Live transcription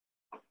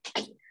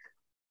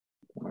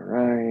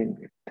right,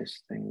 get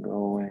this thing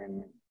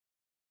going.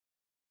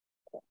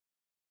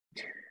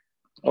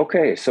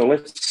 Okay, so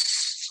let's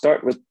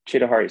start with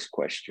Chidahari's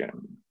question.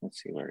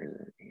 Let's see, where is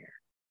it here?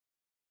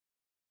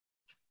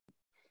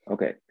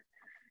 Okay,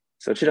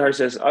 so Chidahari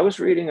says, I was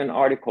reading an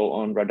article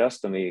on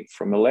Radhastami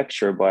from a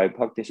lecture by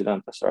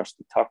Bhaktisiddhanta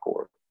Saraswati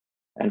Thakura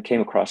and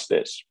came across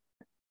this,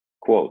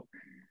 quote,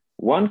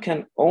 one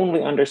can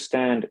only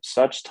understand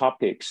such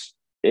topics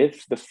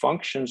if the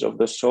functions of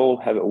the soul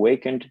have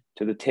awakened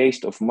to the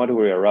taste of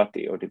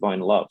madhurya-rati or divine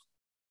love.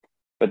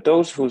 But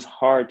those whose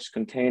hearts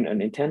contain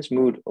an intense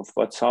mood of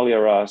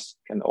vatsalya-rasa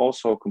can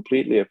also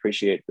completely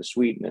appreciate the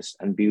sweetness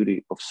and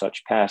beauty of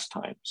such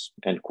pastimes,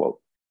 end quote.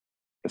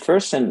 The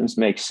first sentence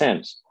makes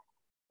sense,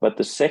 but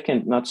the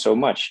second not so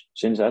much,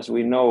 since as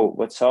we know,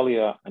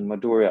 vatsalya and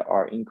madhurya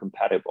are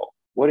incompatible.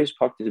 What is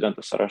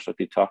Bhaktisiddhanta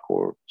Saraswati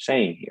Thakura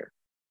saying here?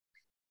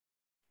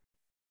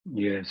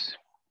 Yes.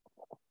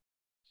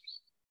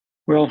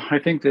 Well, I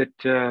think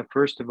that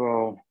first of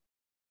all,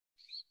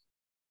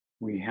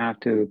 we have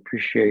to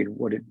appreciate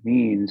what it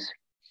means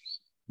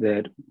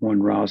that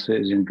one rasa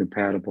is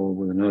incompatible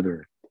with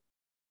another.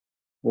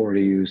 Or to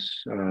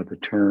use the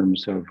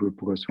terms of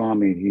Rupa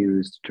Goswami, he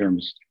used the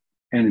terms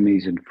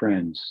enemies and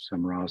friends.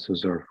 Some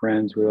rasas are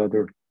friends with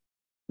other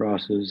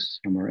rasas,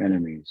 some are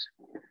enemies.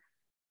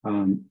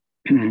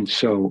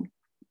 So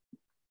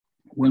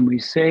when we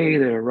say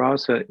that a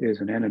rasa is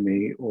an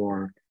enemy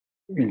or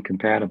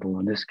incompatible,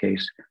 in this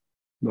case,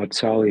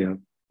 vatsalya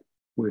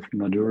with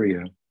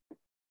madhurya,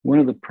 one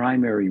of the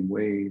primary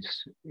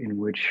ways in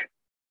which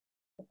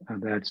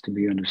that's to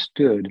be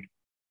understood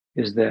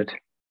is that,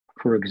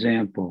 for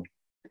example,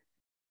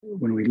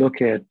 when we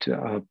look at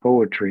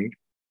poetry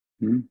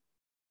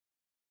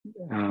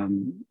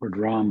or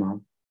drama,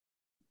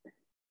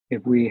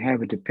 if we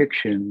have a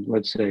depiction,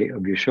 let's say,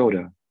 of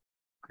Yashoda,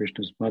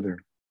 Krishna's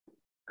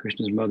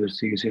mother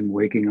sees him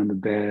waking on the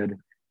bed,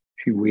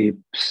 she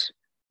weeps,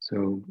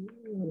 so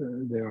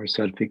there's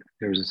a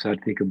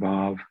sattvika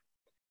bhav.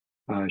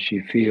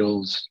 She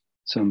feels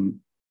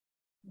some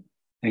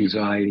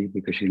anxiety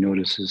because she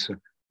notices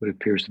what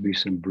appears to be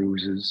some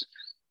bruises,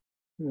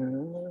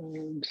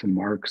 some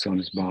marks on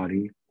his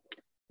body.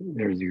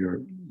 There's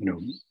your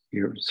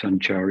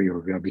sanchari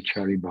or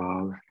vyabhichari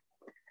bhav.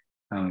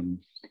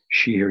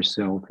 She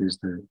herself is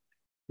the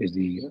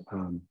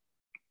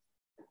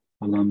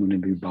alambana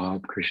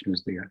bhav. Krishna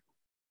is the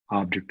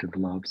object of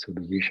love, so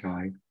the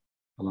vishai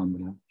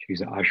alambana.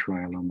 She's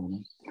ashray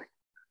alambana.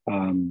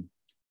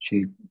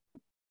 She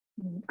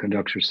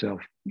conducts herself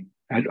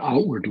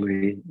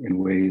outwardly in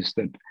ways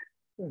that,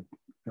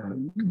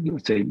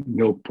 let's say,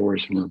 milk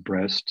pours from her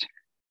breast.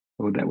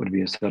 Well, that would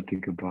be a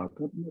sattvika bhav.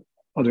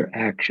 Other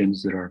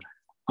actions that are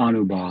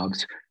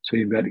anubhavs. So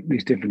you've got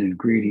these different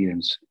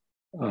ingredients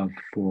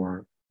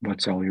for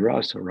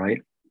vatsalya-rasa,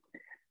 right?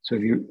 So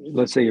if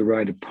let's say you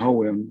write a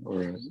poem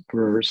or a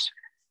verse,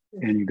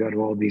 and you got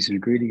all these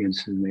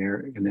ingredients in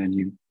there, and then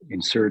you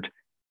insert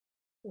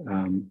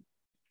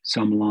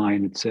some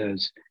line that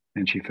says,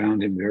 and she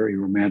found him very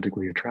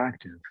romantically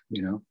attractive,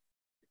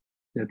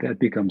 that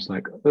becomes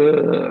like,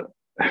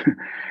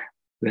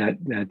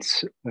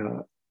 that's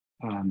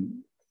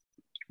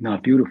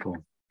not beautiful.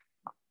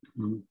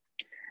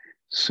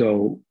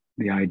 So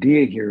the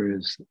idea here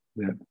is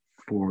that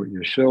for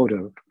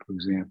Yashoda, for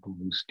example,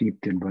 who's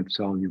steeped in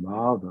vatsalya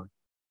bhava,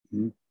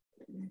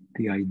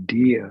 the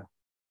idea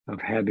of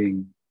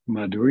having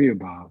madhurya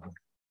bhava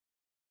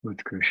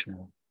with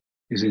Krishna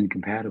is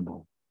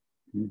incompatible.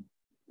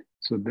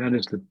 So that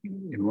is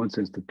in one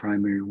sense, the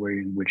primary way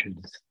in which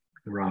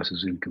the rasa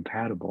is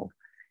incompatible.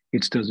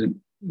 It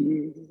doesn't.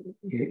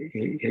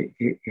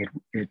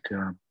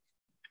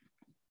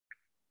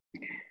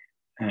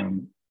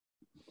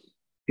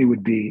 It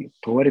would be,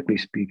 poetically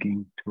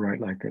speaking, to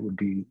write like that would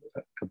be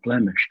a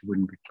blemish. It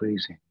wouldn't be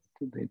pleasing.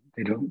 They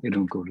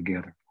don't go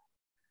together.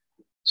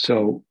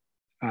 So,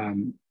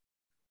 having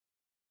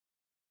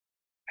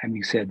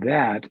said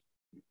that,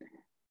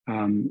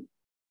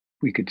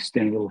 we could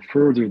extend a little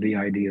further the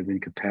idea of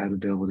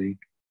incompatibility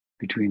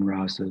between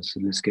rasas,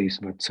 in this case,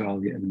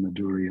 vatsalya and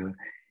madhurya,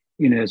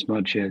 in as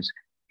much as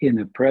in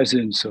the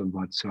presence of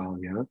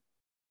vatsalya,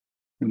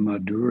 the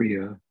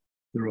madhurya,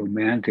 the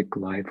romantic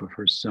life of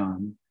her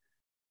son,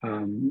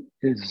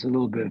 is a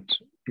little bit,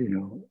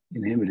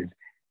 inhibited,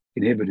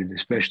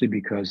 especially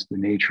because the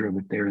nature of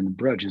it there in the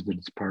braj is that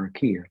it's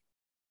parakiya.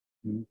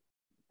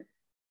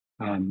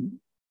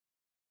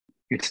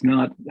 It's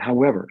not,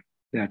 however,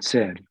 that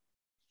said,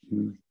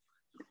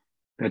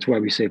 that's why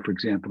we say, for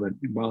example,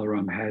 that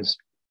Balaram has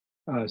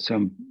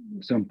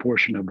some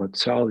portion of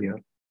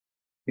vatsalya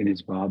in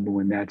his bhav, but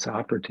when that's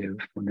operative,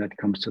 when that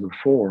comes to the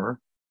fore,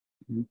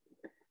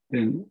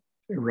 then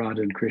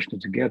Radha and Krishna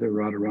together,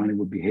 Radharani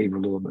would behave a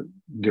little bit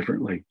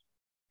differently.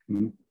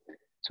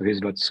 So his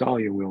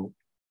vatsalya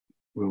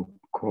will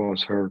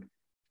cause her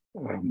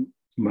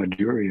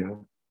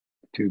madhurya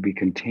to be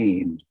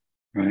contained,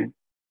 right?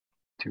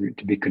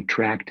 To be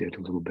contracted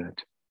a little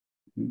bit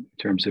in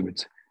terms of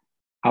its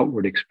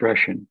outward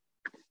expression.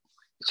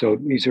 So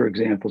these are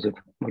examples of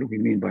what we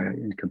mean by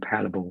an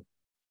incompatible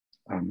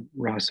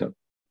rasa.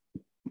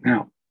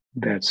 Now,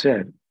 that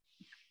said,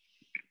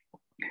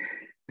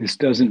 this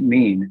doesn't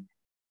mean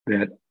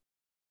that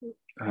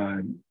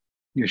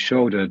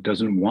Yashoda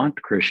doesn't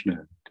want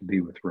Krishna to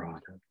be with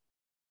Radha.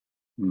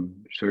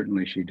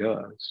 Certainly she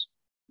does.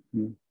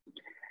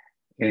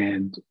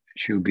 And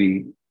she'll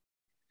be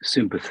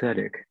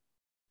sympathetic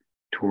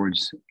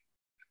towards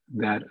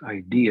that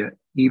idea,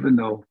 even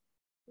though,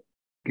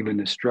 given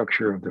the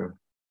structure of the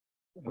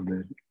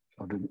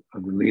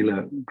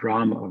Leela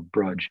drama of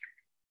Braj,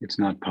 it's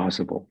not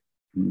possible.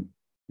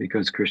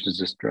 Because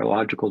Krishna's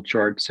astrological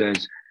chart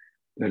says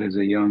that as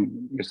a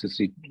young,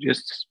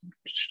 just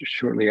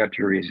shortly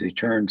after he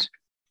turns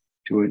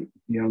to a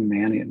young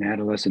man, an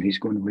adolescent, he's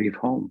going to leave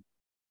home.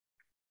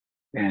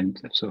 And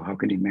so how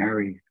can he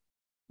marry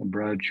a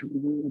Braj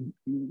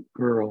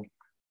girl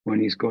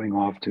when he's going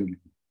off to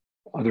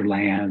other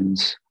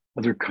lands,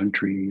 other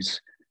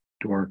countries,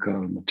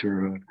 Dwarka,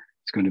 Mathura,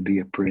 it's going to be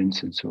a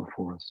prince and so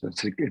forth. So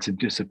it's a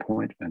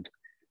disappointment.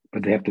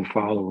 But they have to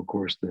follow, of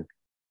course,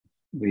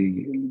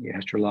 the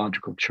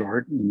astrological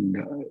chart,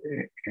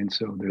 and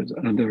so there's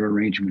another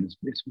arrangement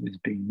is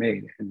being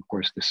made. And of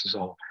course, this is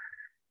all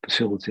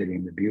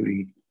facilitating the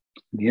beauty,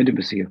 the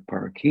intimacy of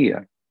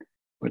Parakiya.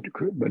 But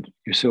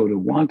Yasoda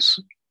wants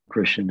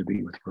Krishna to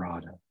be with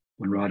Radha.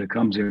 When Radha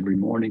comes every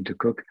morning to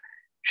cook,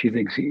 she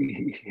thinks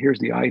here's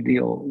the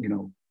ideal,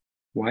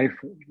 wife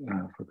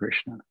for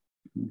Krishna.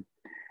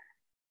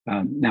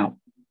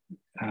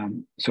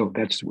 So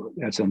that's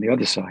on the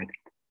other side.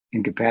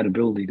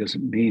 Incompatibility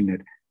doesn't mean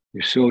that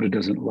Yasoda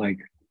doesn't like,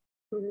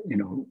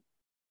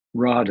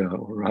 Radha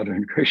or Radha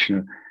and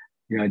Krishna,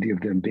 the idea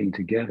of them being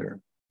together.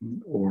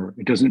 Or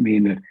it doesn't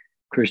mean that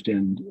Krishna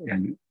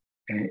and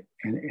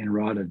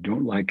Radha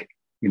don't like,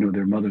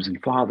 their mothers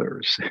and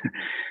fathers.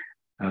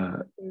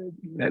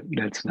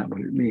 That's not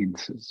what it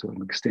means. So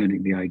I'm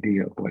extending the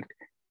idea of what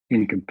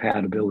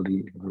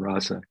incompatibility of a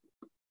rasa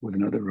with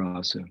another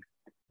rasa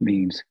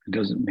means. It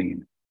doesn't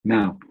mean.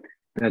 Now,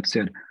 that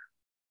said,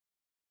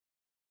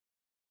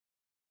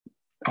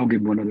 I'll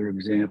give one other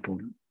example.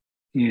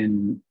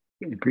 In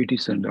Priti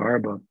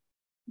Sandarbha,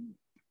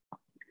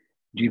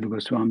 Jiva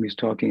Goswami is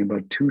talking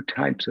about two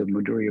types of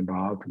madhurya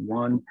bhav.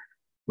 One,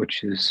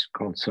 which is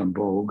called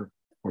sambhog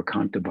or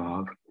kanta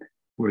bhav,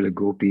 where the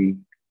gopi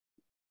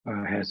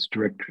has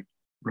direct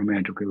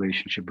romantic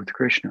relationship with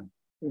Krishna.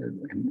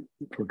 And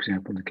for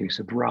example, in the case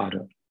of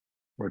Radha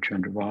or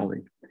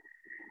Chandravali.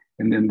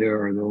 And then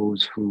there are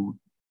those who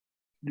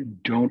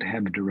don't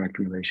have a direct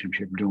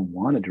relationship, don't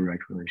want a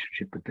direct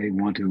relationship, but they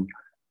want to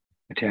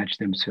attach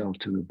themselves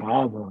to the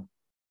bhava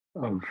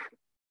of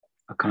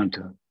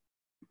Akanta,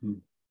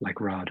 like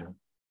Radha.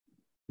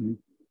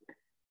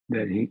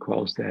 That he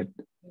calls that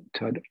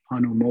tad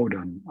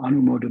anumodan.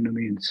 Anumodana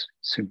means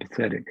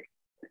sympathetic.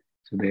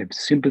 So they have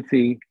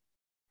sympathy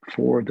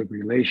for the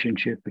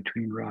relationship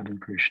between Radha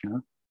and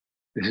Krishna.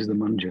 This is the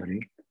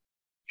Manjari.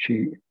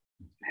 She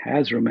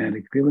has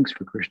romantic feelings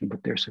for Krishna,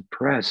 but they're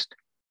suppressed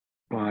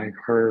by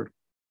her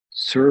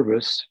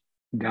service,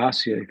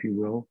 dasya, if you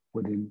will,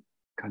 within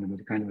kind of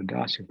a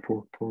dasya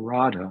for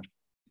Radha,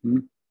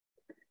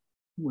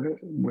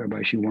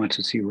 whereby she wants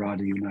to see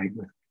Radha unite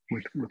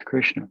with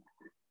Krishna.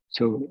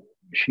 So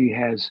she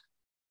has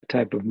a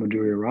type of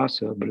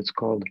madhurya-rasa, but it's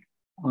called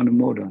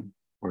anumodan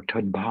or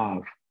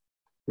tadbhav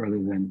rather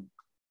than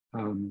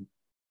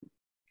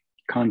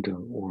kanta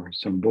or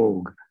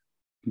sambhog.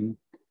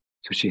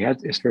 So she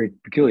has, it's very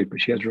peculiar,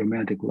 but she has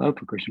romantic love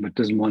for Krishna, but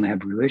doesn't want to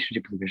have a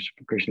relationship with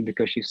Krishna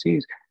because she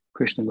sees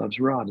Krishna loves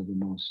Radha the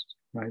most,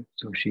 right?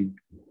 So she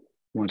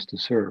wants to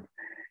serve.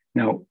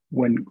 Now,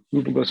 when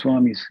Jiva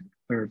Goswami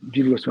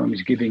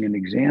is giving an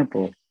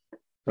example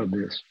of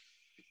this,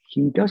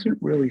 he doesn't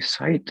really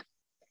cite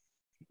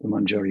the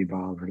Manjari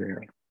Bhav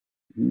there.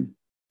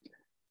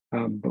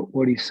 But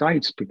what he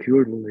cites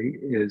peculiarly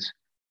is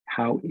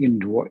how in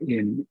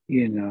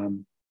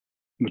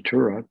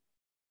Mathura,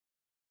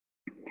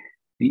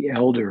 the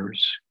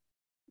elders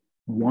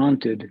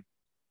wanted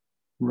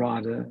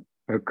Radha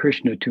or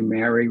Krishna to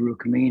marry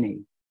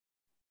Rukmini.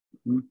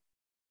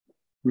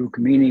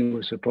 Rukmini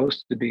was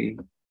supposed to be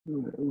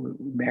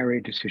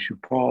married to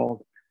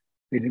Shishupal.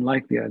 They didn't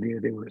like the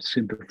idea. They were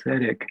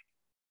sympathetic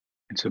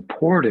and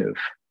supportive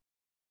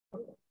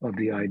of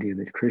the idea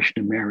that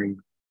Krishna married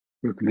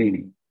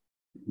Rukmini.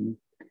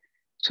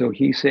 So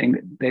he's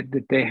saying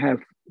that they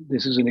have,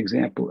 this is an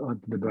example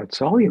of the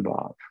vatsalya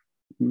bhav,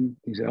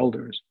 these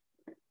elders,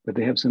 but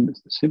they have some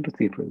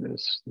sympathy for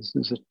this. This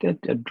is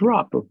a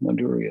drop of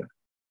madhurya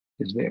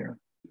is there,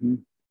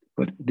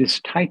 but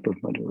this type of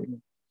madhurya,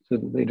 so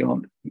that they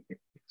don't,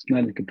 it's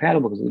not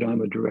incompatible because they don't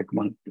have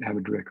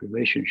a direct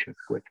relationship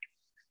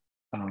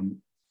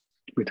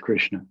with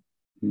Krishna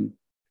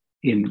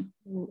in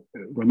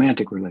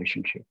romantic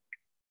relationship.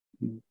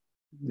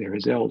 They're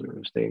his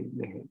elders. They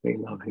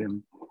love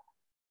him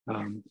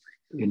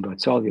in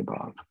vatsalya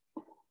bhav.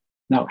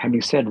 Now,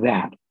 having said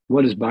that,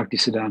 what is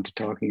Bhaktisiddhanta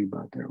talking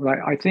about there? Well,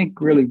 I think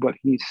really what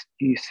he's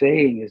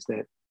saying is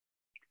that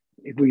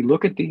if we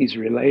look at these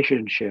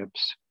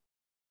relationships,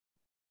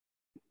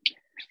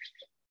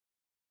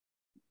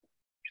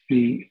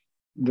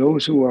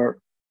 those who are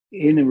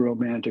in a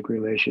romantic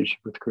relationship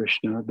with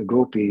Krishna, the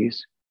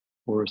gopis,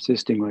 or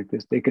assisting like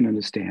this, they can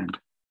understand.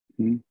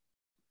 When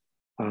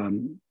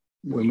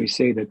we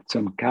say that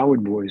some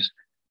coward boys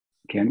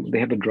they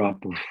have a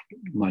drop of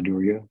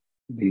madhurya,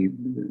 the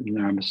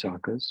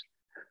narmasakas.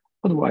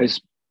 Otherwise,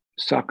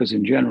 sakas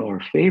in general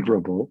are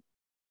favorable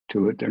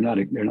to it. They're not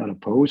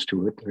opposed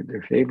to it.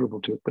 They're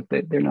favorable to it, but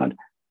they're not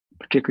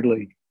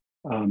particularly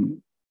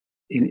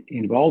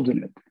involved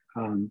in it.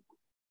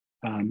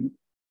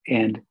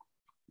 And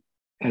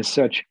as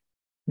such,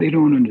 they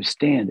don't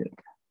understand it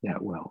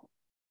that well.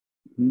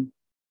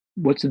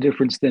 What's the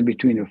difference then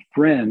between a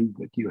friend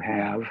that you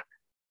have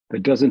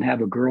that doesn't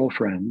have a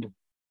girlfriend?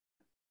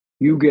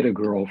 You get a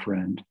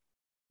girlfriend.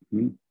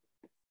 You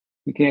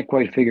can't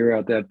quite figure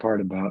out that part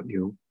about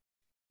you.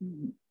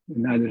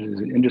 Neither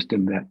does it interest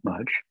him that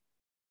much.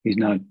 He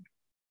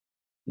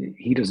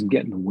doesn't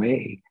get in the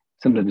way.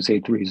 Sometimes we say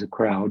three's a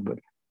crowd, but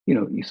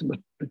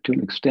to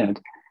an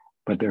extent,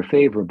 but they're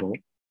favorable.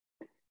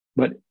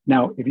 But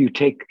now if you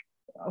take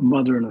a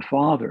mother and a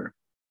father,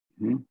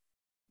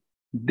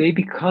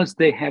 because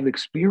they have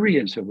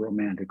experience of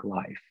romantic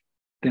life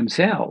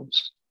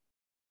themselves,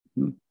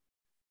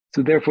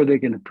 so therefore they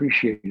can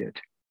appreciate it.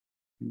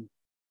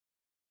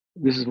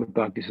 This is what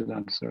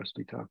Bhaktisiddhanta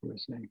Saraswati Thakura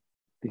is saying.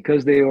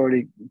 Because they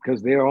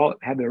all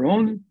have their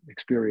own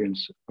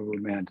experience of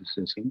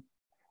romanticism,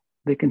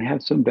 they can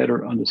have some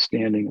better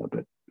understanding of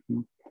it.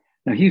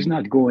 Now he's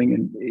not going,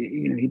 and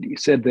he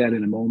said that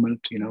in a moment.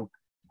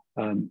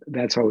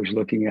 That's how he's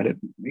looking at it.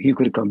 He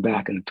could have come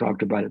back and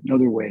talked about it in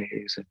other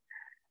ways,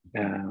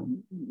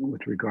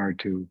 with regard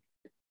to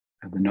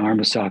the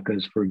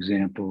narmasakas, for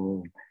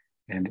example,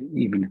 and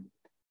even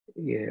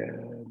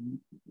and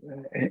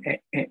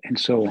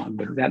so on.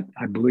 But that,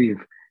 I believe,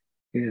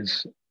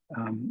 is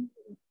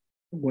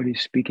what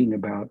he's speaking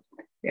about,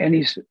 and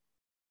he's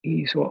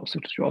also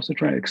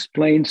trying to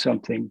explain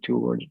something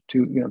to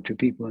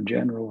people in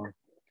general,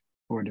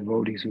 or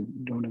devotees who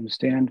don't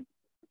understand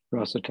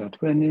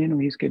rasa-tattva, and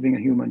he's giving a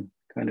human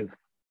kind of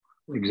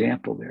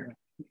example there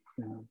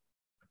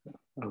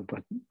of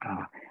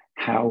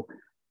how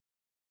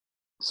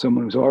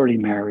someone who's already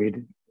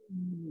married,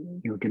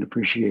 can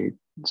appreciate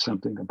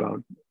something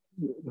about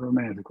the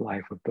romantic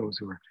life of those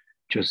who are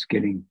just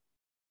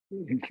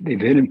they've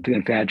been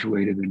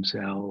infatuated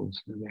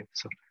themselves.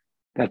 So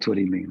that's what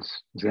he means.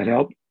 Does that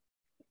help?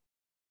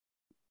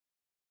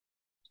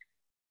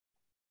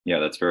 Yeah,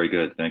 that's very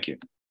good. Thank you.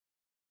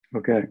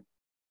 Okay.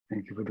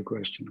 Thank you for the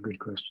question. Good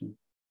question.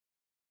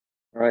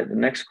 All right. The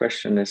next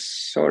question is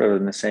sort of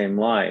in the same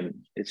line.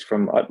 It's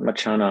from Atma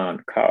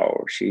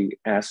Kaur. She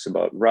asks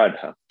about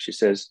Radha. She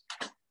says,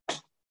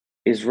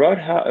 is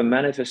Radha a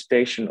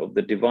manifestation of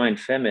the divine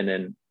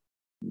feminine,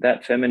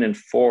 that feminine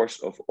force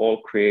of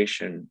all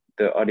creation,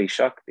 the Adi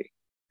Shakti?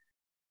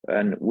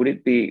 And would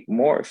it be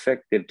more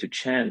effective to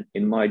chant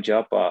in my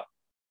japa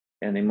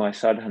and in my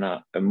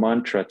sadhana a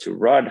mantra to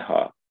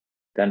Radha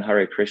than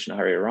Hare Krishna,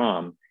 Hare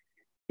Ram,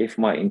 if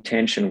my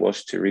intention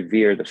was to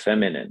revere the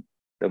feminine,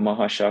 the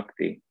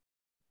maha-shakti,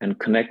 and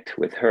connect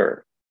with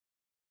her,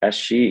 as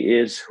she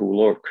is who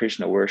Lord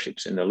Krishna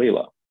worships in the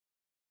lila?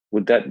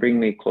 Would that bring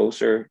me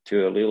closer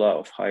to a lila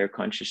of higher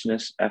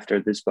consciousness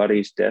after this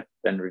body's death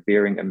than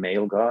revering a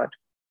male god?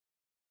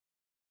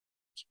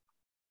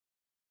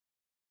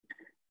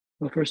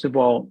 Well, first of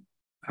all,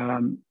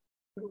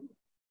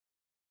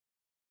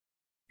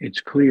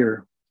 it's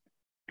clear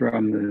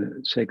from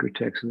the sacred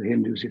texts of the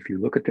Hindus, if you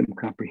look at them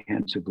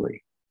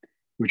comprehensively,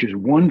 which is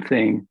one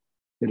thing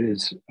that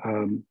is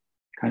kind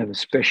of a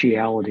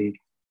speciality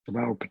of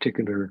our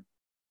particular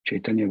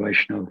Chaitanya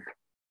Vaishnava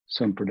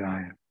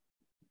Sampradaya.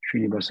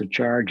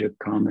 Srinivasacharya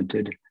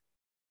commented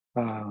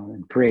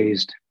and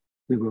praised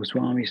the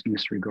Goswamis in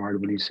this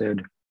regard when he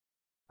said,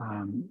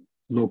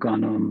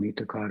 Lokanam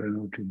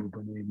itakarano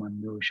tibhubane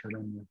mando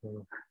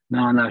sharanyakaro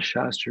nana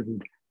shastra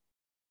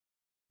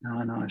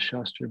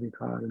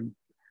vikaran.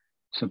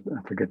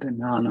 I forget that.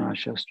 Nana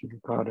shastra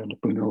vikaran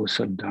puno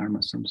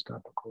saddharma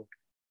samstapako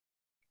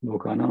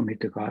Lokanam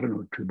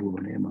itakarano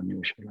tibhubane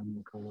mando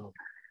sharanyakaro.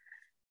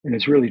 And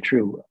it's really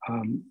true.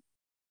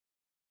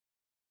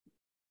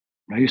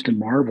 I used to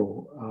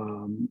marvel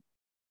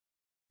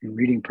in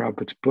reading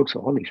Prabhupada's books,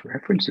 all these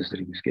references that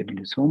he was giving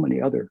to so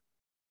many other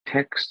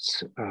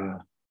texts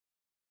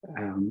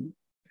and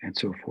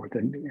so forth.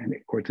 And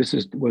of course, this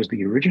was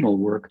the original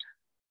work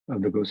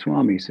of the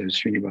Goswamis, as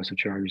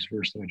Srinivasacharya's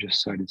verse that I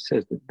just cited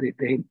says, that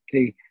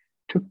they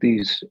took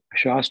these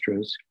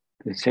shastras,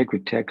 the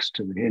sacred texts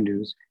of the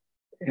Hindus,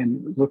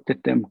 and looked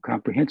at them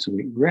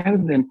comprehensively, rather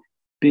than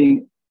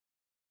being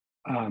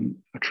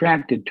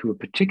attracted to a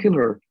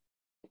particular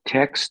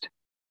text,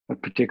 a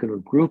particular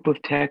group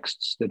of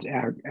texts that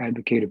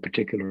advocate a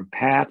particular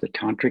path, the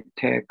tantric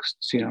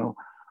texts,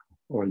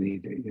 or the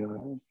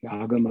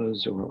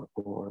agamas, or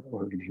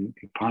the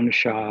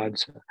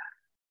Upanishads,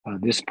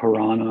 this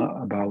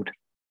Purana about,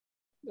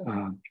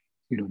 the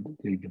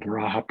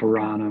Varaha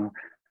Purana,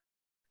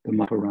 the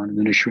Maha-Purana,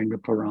 the Nrsimha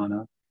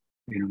Purana,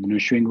 the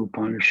Nrsimha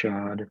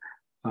Upanishad,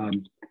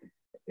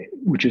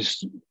 which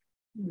is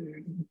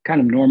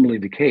kind of normally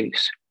the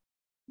case.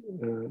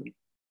 A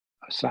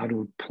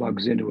sadhu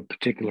plugs into a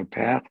particular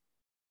path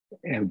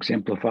and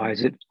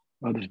exemplifies it.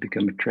 Others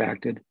become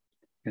attracted,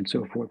 and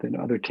so forth. And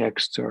other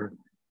texts are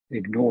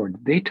ignored.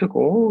 They took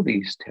all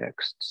these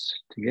texts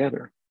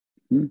together,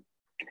 and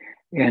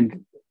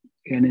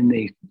then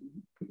they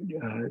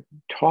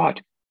taught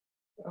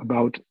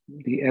about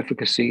the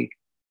efficacy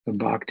of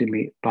bhakti,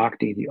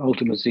 the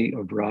ultimacy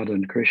of Radha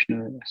and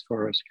Krishna as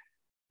far as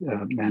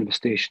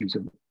manifestations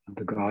of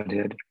the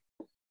Godhead,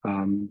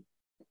 and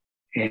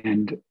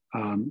in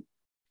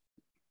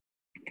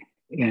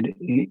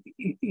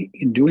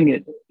doing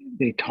it,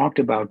 they talked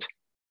about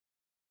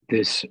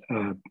this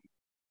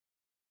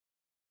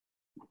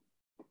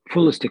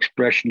fullest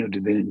expression of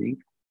divinity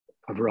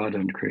of Radha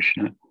and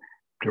Krishna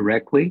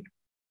directly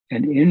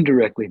and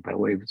indirectly by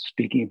way of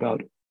speaking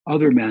about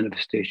other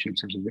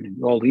manifestations of divinity.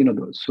 All,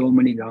 so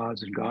many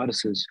gods and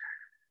goddesses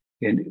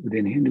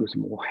within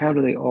Hinduism. Well, how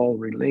do they all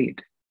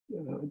relate?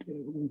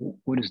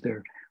 What is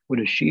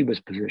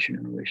Shiva's position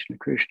in relation to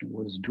Krishna?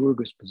 What is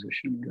Durga's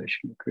position in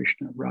relation to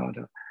Krishna,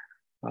 Radha,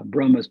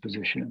 Brahma's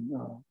position,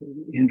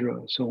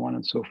 Indra, so on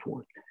and so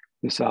forth.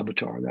 This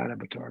avatar, that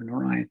avatar,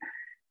 Narayan.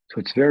 So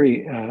it's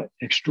very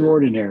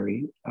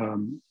extraordinary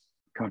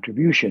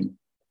contribution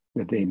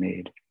that they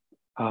made.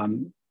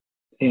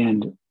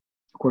 And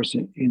of course,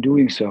 in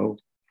doing so,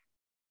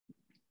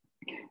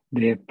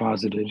 they have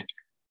posited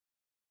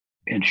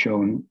and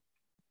shown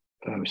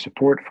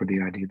support for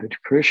the idea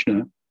that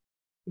Krishna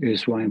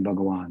is Swami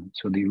Bhagavan,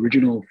 so the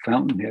original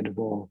fountainhead of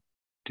all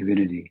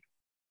divinity.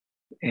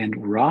 And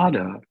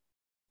Radha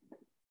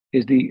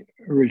is the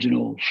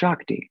original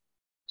Shakti.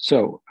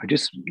 So I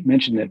just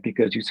mentioned that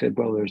because you said,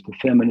 well, there's the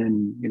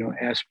feminine,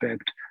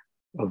 aspect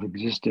of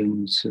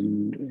existence,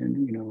 and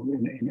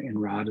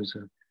Radha's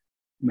a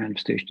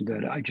manifestation of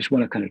that. I just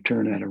want to kind of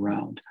turn that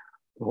around.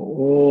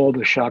 All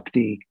the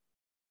Shakti,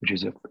 which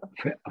is a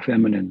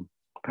feminine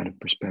kind of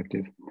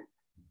perspective,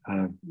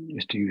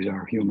 is to use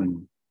our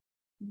human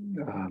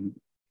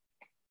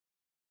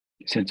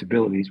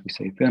sensibilities. We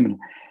say feminine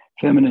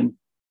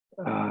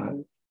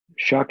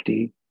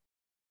Shakti.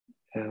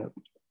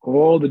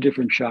 All the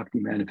different Shakti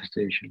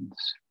manifestations,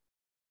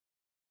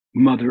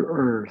 Mother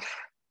Earth,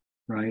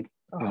 right?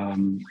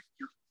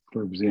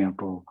 For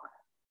example,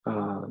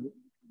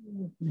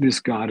 this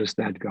goddess,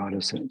 that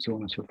goddess, and so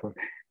on and so forth.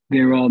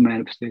 They're all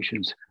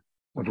manifestations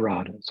of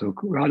Radha. So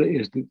Radha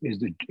is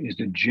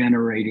the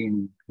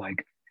generating,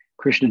 like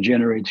Krishna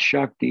generates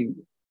Shakti.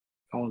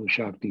 All the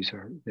Shaktis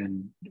are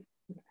then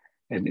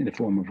in the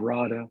form of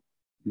Radha.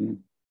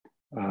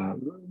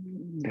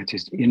 That's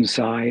just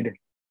inside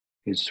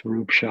his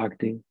Swarup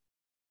Shakti,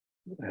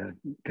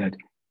 that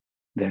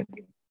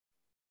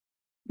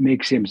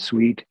makes him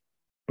sweet,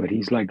 but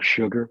he's like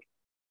sugar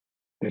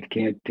that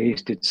can't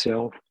taste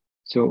itself.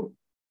 So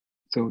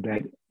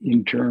that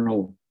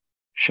internal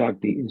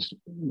Shakti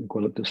we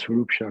call it the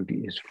Swarup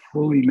Shakti, is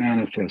fully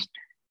manifest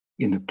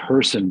in the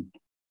person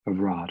of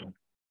Radha.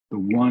 The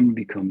one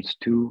becomes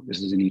two.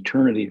 This is an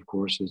eternity, of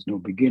course. There's no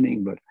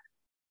beginning, but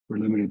we're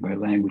limited by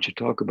language to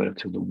talk about it.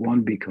 So the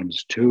one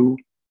becomes two.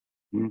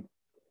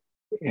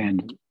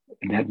 And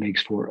that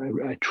makes for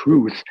a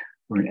truth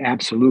or an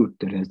absolute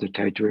that, as the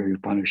Tripurari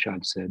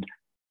Upanishad said,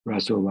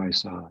 rasa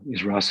vaisa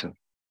is rasa.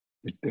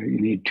 You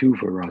need two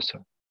for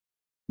rasa.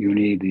 You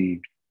need the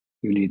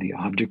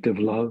object of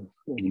love,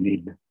 and you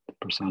need the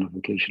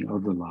personification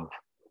of the love.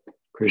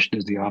 Krishna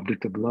is the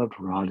object of love.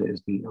 Radha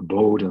is the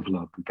abode of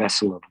love, the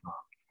vessel of love,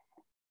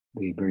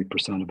 the very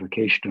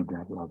personification of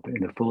that love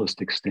in the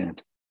fullest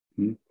extent.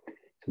 So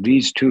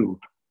these two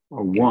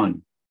are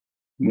one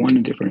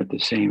and different at the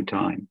same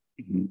time.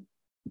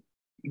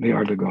 They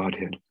are the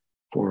Godhead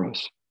for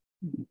us.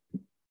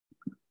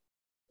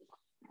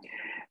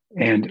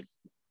 And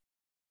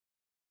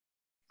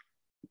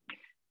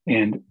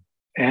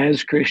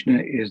as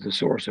Krishna is the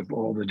source of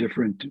all the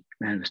different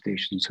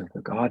manifestations of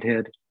the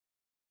Godhead,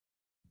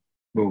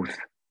 both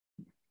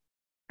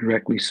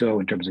directly so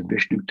in terms of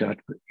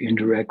Vishnu-tattva,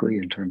 indirectly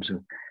in terms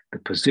of the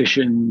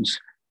positions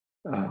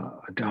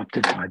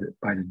adopted by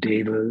the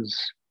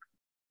Devas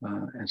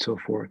and so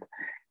forth.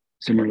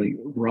 Similarly,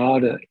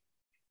 Radha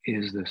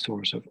is the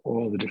source of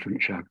all the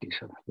different Shaktis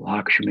of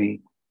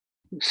Lakshmi,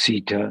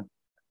 Sita,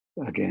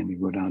 again, you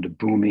go down to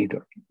Bhumi,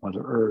 the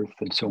Mother Earth,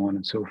 and so on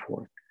and so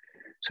forth.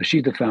 So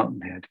she's the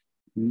fountainhead.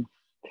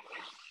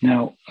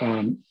 Now,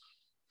 I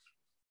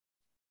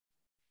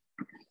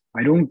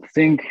don't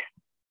think,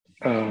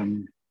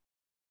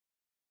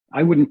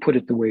 I wouldn't put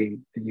it the way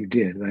that you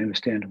did. I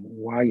understand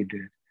why you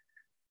did.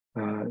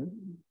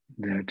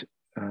 That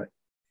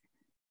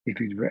if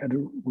you'd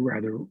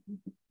rather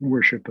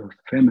worship a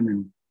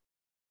feminine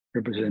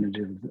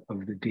representative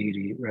of the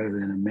deity rather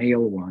than a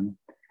male one,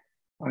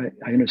 I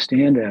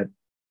understand that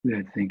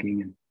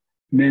thinking. And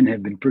men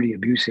have been pretty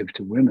abusive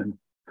to women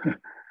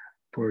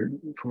for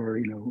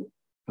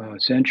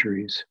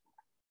centuries,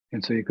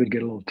 and so you could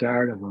get a little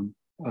tired of them.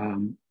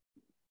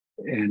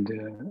 And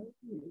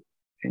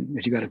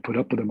you got to put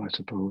up with them, I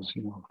suppose.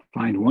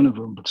 Find one of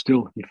them, but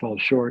still you fall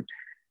short.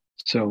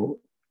 So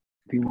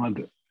if you want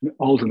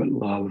ultimate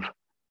love,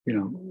 you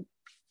know,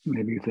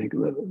 maybe you think,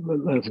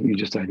 let me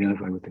just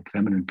identify with the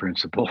feminine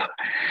principle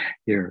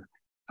here.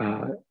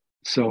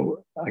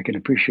 So I can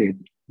appreciate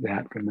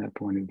that from that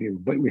point of view.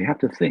 But we have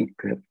to think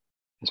that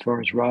as far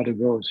as Radha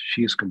goes,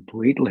 she's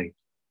completely,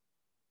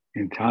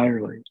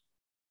 entirely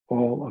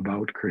all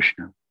about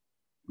Krishna.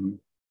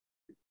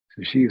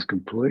 So she is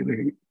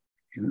completely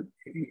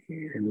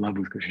in love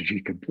with Krishna.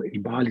 She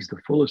embodies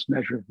the fullest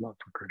measure of love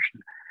for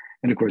Krishna.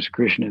 And of course,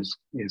 Krishna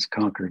is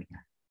conquered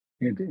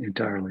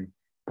entirely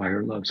by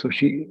her love. So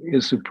she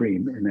is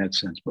supreme in that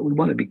sense. But we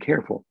want to be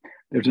careful.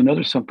 There's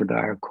another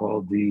sampradaya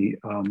called the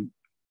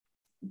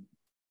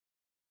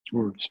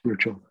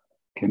spiritual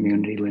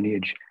community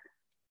lineage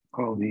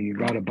called the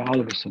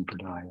Radha-Ballava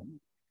Sampradaya.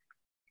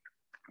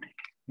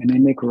 And they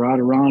make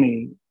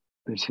Radharani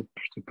the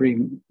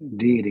supreme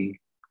deity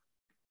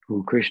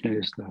who Krishna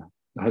is the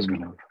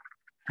husband of.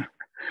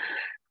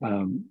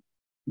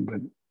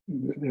 But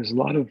there's a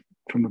lot of,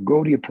 from a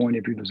Gaudiya point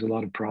of view, there's a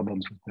lot of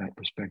problems with that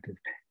perspective.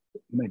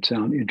 It might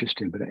sound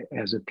interesting, but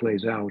as it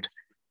plays out,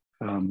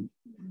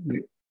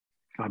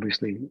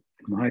 obviously, in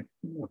my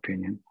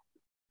opinion,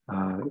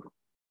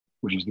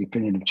 which is the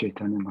opinion of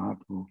Chaitanya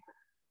Mahaprabhu,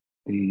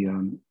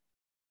 the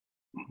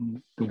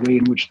way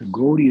in which the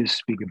Gaudiyas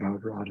speak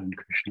about Radha and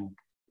Krishna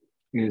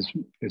is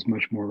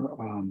much more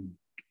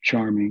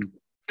charming,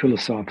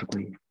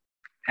 philosophically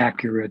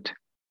accurate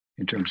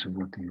in terms of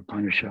what the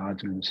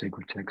Upanishads and the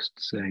sacred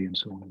texts say, and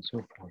so on and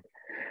so forth.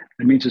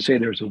 That means to say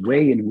there's a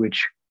way in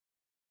which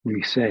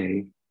we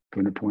say,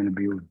 from the point of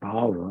view of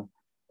Bhava,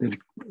 that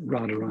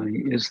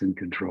Radharani is in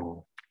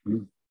control.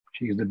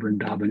 She is the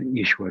Vrindavan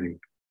Ishwari,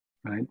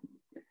 right?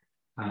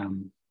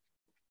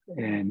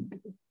 And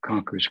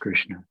conquers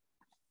Krishna.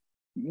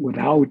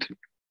 Without,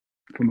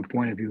 from a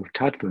point of view of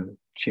tattva,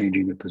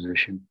 changing the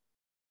position,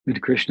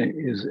 that Krishna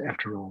is,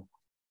 after all,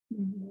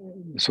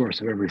 the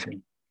source of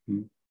everything.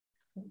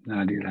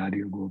 Nadi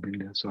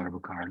Govinda Sarva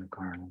Karna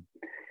Karna.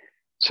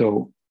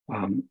 So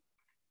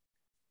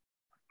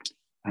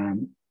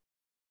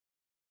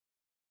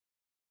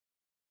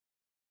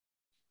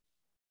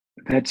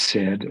that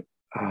said,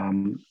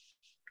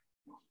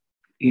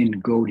 in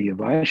Gaudiya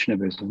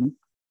Vaishnavism,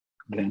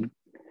 then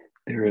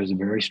there is a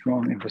very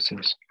strong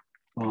emphasis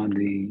on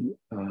the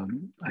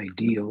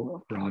ideal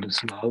of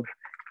Radha's love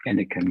and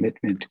a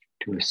commitment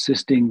to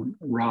assisting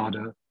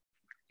Radha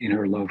in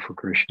her love for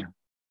Krishna.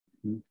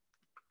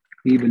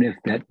 Even if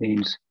that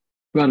means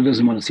Radha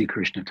doesn't want to see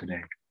Krishna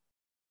today.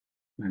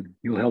 And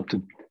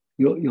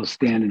you'll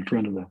stand in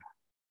front of the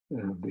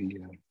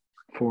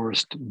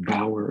forest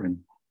bower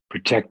and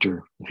protect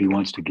her if he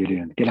wants to get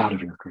in. Get out of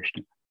here,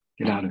 Krishna.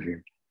 Get out of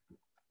here.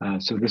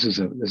 So this is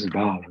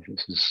bhava.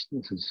 This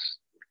is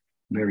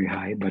very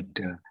high, but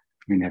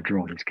after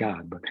all, he's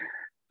God. But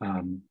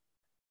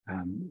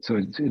so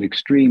it's an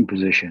extreme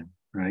position,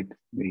 right?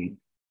 The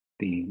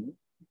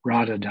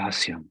Radha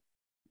Dasyam.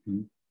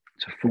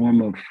 It's a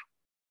form of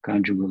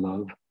conjugal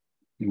love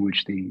in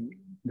which the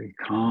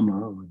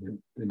kama, or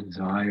the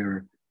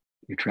desire,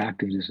 the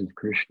attractiveness of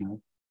Krishna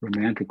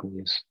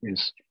romantically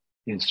is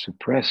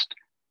suppressed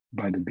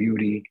by the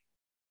beauty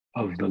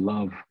of the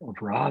love of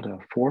Radha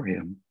for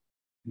him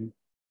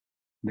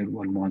that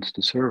one wants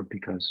to serve,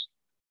 because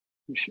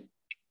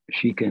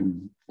she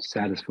can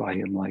satisfy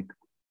him like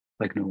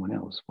no one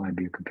else. Why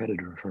be a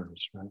competitor of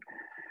hers, right?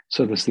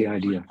 So that's the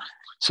idea.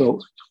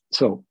 So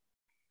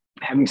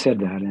having said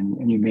that,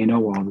 and you may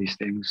know all these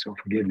things, so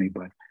forgive me,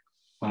 but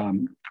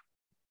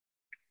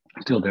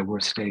still they're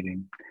worth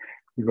stating.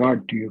 With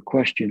regard to your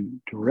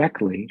question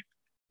directly,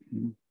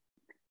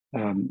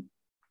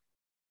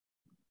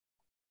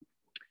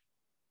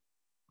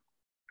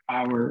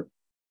 our,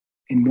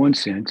 in one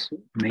sense,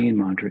 main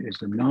mantra is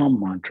the Nam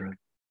mantra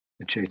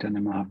that Chaitanya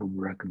Mahaprabhu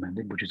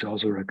recommended, which is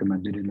also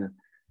recommended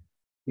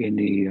in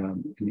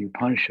the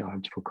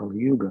Upanishads for Kali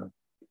Yuga.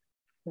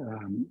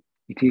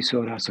 Iti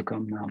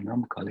sorasakam nam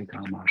nam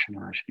kalikam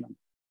ashanashanam,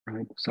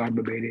 right? Sarva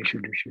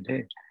Vedeshu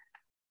Dushade.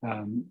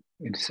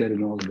 It's said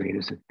in all the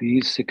Vedas that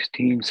these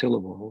 16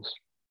 syllables,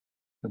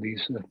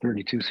 these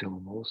 32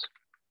 syllables,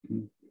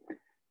 and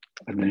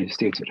then it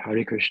states it,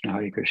 Hare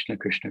Krishna, Krishna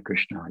Krishna,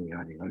 Hare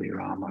Hare, Hare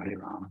Rama, Hare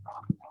Rama,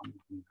 Rama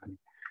Hare.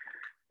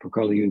 For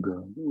Kali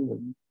Yuga, will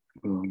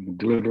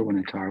deliver one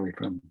entirely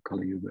from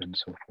Kali Yuga and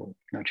so forth.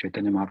 Now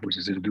Chaitanya Mahaprabhu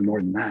says it'll do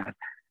more than that.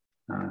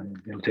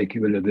 It'll take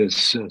you into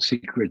this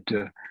secret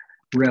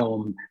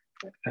realm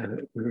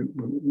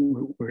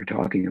we're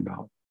talking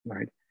about,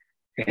 right?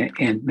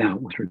 And now,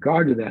 with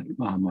regard to that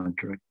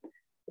maha-mantra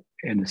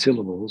and the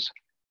syllables,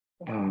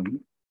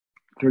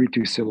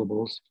 32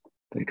 syllables,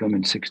 they come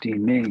in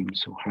 16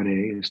 names. So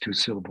Hare is 2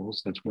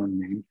 syllables, that's one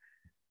name.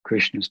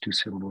 Krishna is 2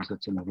 syllables,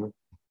 that's another.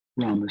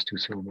 Rama is 2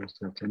 syllables,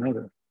 that's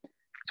another.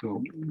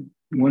 So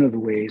one of the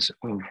ways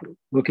of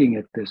looking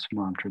at this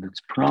mantra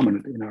that's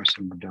prominent in our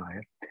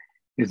sampradaya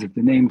is that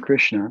the name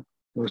Krishna,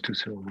 those 2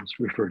 syllables,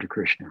 refer to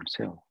Krishna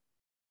himself.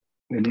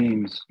 The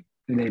name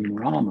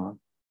Rama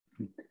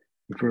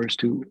refers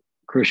to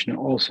Krishna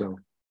also,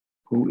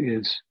 who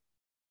is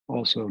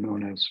also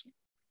known as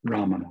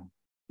Ramana.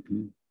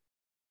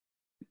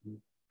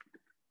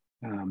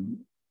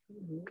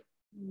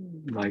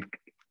 like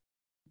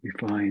we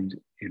find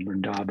in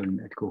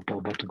Vrindavan at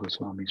Gopal Bhatta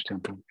Goswami's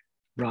temple,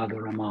 Radha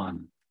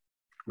Raman,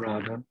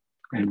 Radha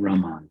and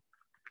Raman.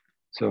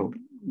 So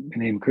the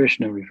name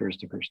Krishna refers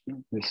to Krishna.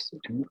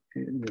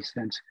 In this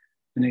sense,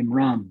 the name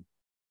Ram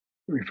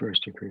refers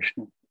to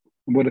Krishna.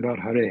 And what about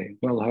Hare?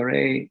 Well,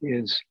 Hare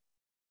is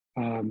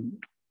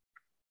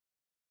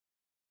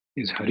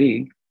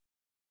Hari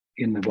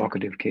in the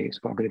vocative case.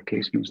 Vocative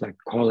case means like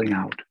calling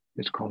out.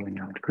 It's calling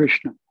out.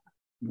 Krishna,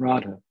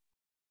 Radha,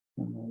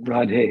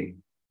 Radhe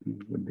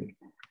would be.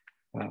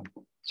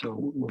 So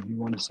when you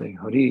want to say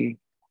Hari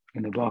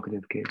in the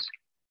vocative case,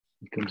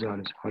 it comes out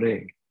as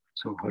Hare.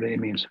 So Hare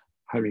means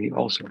Hari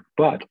also.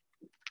 But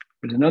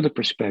there's another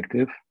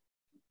perspective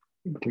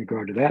with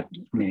regard to that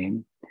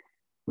name,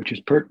 which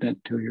is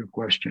pertinent to your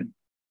question.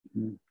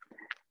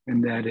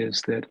 And that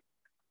is that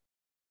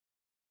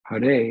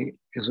Hare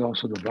is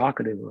also the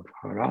vocative of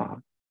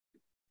Hara,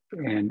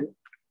 and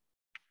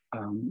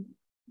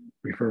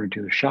referring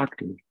to the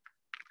Shakti.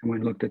 And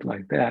when looked at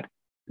like that,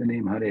 the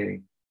name Hare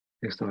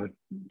is thought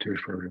to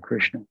refer to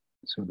Krishna.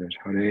 So there's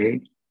Hare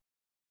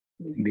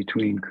in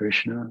between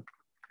Krishna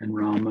and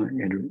Rama,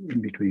 and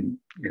in between,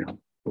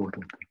 both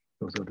of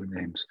those other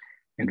names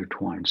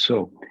intertwined.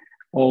 So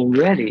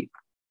already,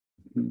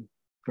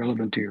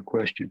 relevant to your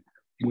question,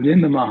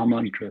 within the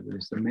maha-mantra,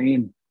 there's the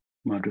main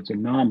mantra, it's a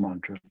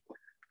nam-mantra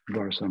of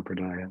our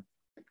sampradaya.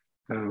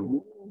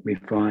 We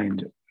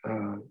find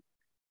a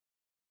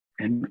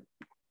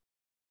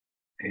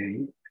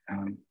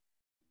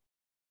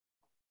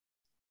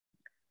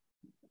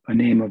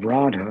name of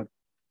Radha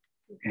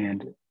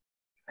and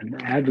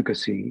an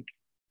advocacy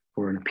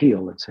for an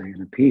appeal, let's say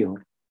an appeal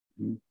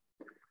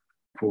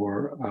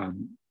for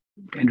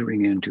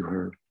entering into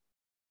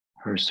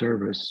her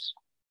service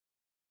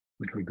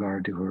with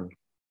regard to her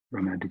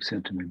romantic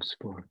sentiments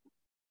for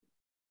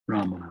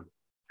Rama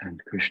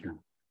and Krishna.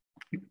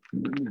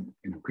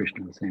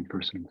 Krishna, the same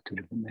person with two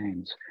different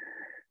names.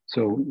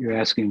 So you're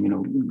asking,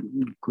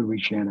 could we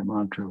chant a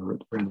mantra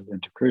rather than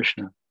to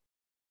Krishna,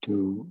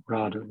 to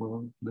Radha?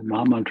 Well, the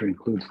maha-mantra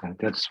includes that.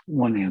 That's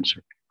one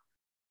answer.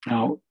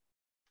 Now,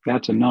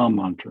 that's a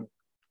nam-mantra.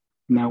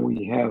 Now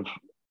we have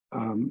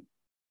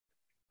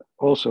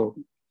also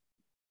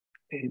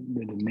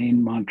the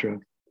main mantra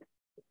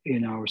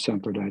in our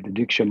sampradaya, the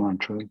Diksha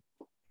mantra,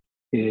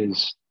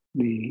 is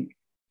the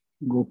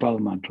Gopal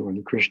mantra or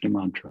the Krishna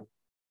mantra.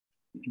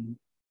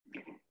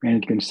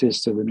 And it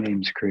consists of the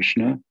names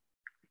Krishna,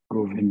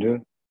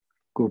 Govinda,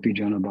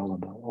 Gopijana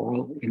Vallabha,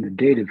 all in the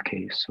dative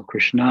case. So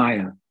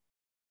Krishnaya,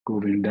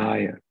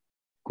 Govindaya,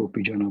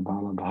 Gopijana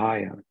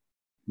Vallabhaya.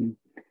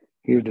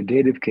 Here the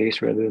dative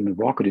case rather than the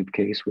vocative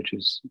case, which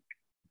is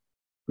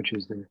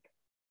the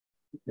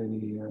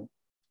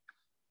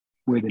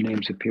way the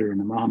names appear in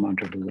the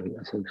maha-mantra,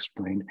 as I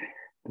explained.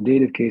 The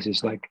dative case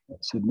is like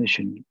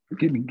submission.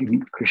 Give me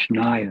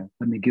Krishnaya.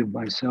 Let me give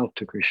myself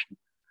to Krishna.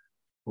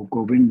 Oh,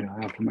 Govinda,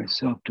 I offer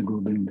myself to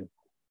Govinda.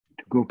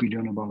 To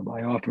Gopijana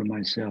Vallabha, I offer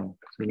myself.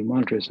 So the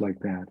mantra is like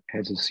that. It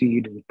has a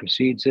seed that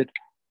precedes it.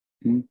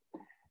 And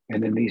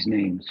then these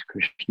names,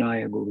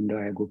 Krishnaya,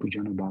 Govindaya,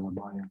 Gopijana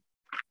Vallabhaya.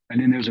 And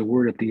then there's a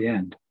word at the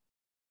end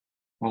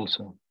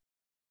also.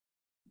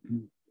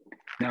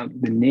 Now,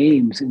 the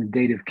names in the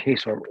dative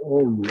case are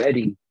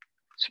already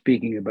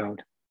speaking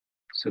about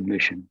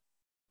submission.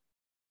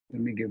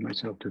 Let me give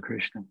myself to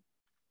Krishna,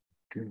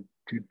 to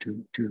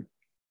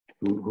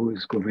who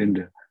is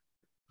Govinda,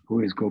 who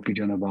is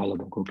Gopijana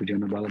Vallabha.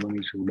 Gopijana Vallabha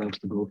means who loves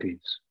the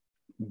gopis.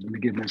 Let me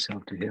give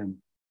myself to him.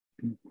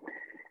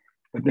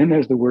 But then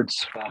there's the word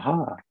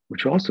swaha,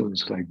 which also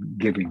is like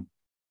giving.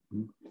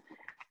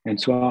 And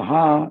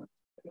swaha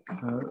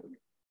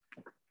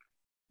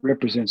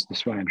represents the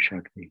Swami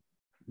Shakti,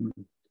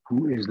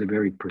 who is the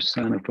very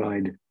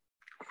personified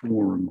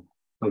form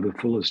of the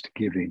fullest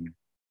giving.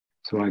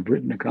 So I've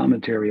written a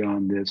commentary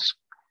on this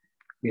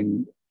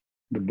in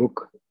the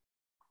book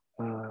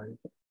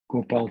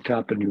Gopal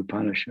Tapani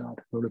Upanishad.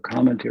 I wrote a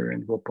commentary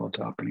on Gopal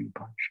Tapani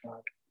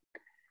Upanishad.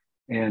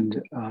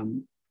 And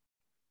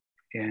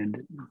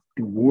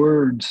the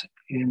words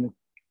in the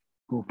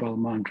Gopal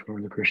mantra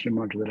or the Krishna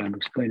mantra that I'm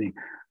explaining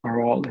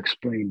are all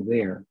explained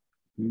there.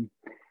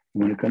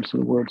 When it comes to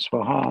the word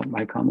swaha,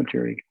 my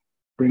commentary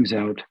brings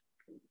out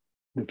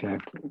the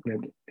fact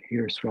that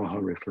here swaha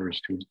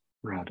refers to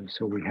Radha.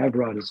 So we have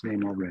Radha's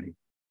name already.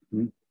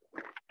 And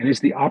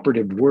it's the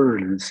operative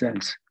word in a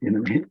sense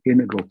in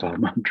the Gopal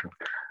mantra.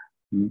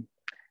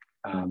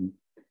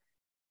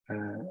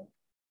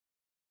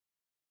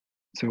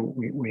 So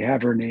we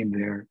have her name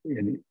there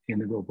in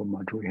the Gopal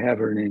mantra. We have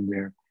her name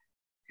there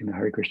in the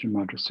Hare Krishna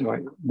mantra. So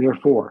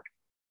therefore,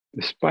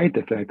 despite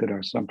the fact that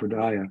our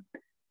sampradaya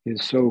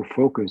is so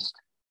focused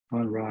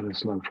on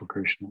Radha's love for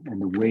Krishna and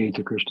the way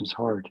to Krishna's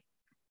heart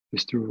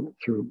is through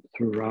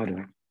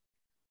Radha.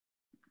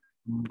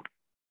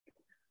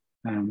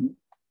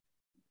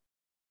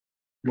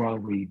 While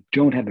we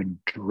don't have a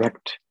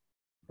direct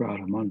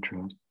Radha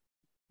mantra,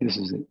 this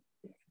is a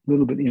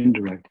little bit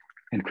indirect.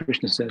 And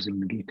Krishna says in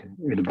the Gita,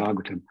 or the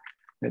Bhagavatam,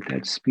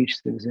 that speech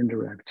that is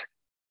indirect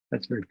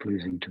That's very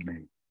pleasing to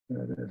me.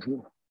 That's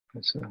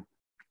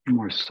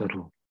more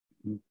subtle.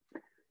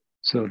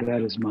 So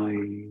that is my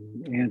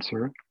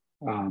answer.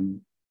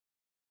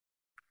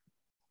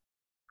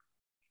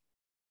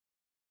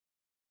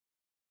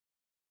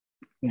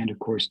 And of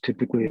course,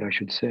 typically, I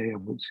should say,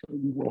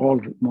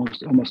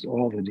 almost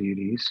all the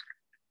deities.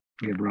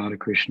 We have Radha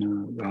Krishna,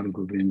 Radha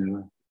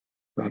Govinda,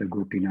 Radha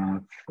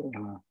Gopinath,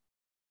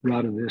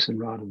 Radha this and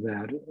Radha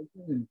that.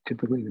 And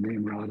typically, the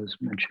name Radha is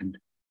mentioned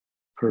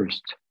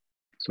first.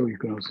 So you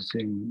can also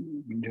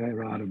sing Jai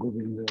Radha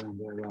Govinda and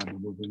Jai Radha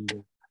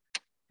Govinda,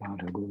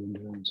 Radha Govinda,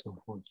 and so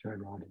forth. Jai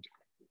Radha.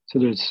 So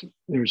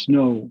there's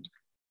no,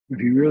 if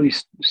you really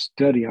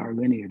study our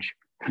lineage,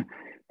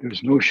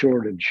 there's no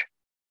shortage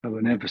of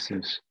an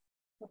emphasis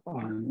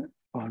on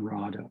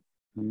Radha.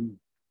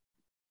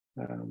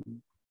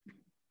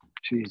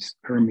 She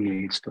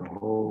permeates the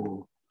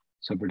whole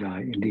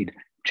sampradaya. Indeed,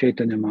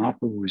 Chaitanya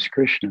Mahaprabhu is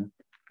Krishna.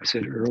 I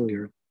said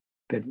earlier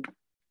that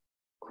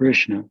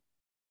Krishna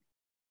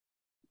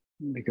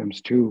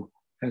becomes two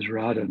as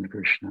Radha and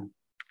Krishna.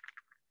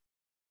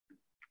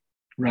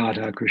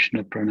 Radha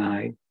Krishna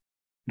Pranay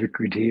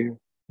Vikritir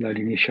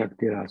Ladini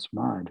Shakti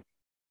Rasmad.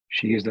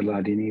 She is the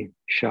Ladini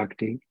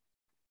Shakti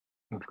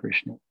of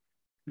Krishna,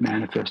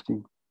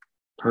 manifesting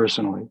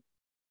personally.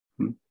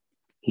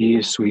 He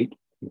is sweet,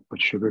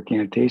 but sugar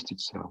can't taste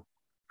itself.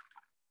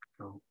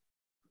 So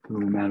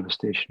through the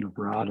manifestation of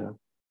Radha,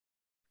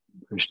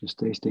 Krishna is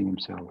tasting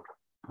himself,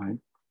 right?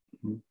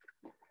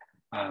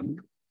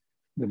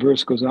 The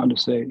verse goes on to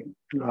say,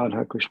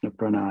 Radha Krishna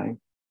Pranay.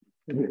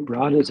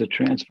 Radha is a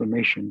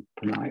transformation,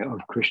 Pranay, of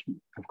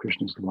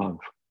Krishna's love.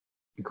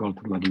 We call it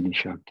the Ladini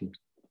Shakti.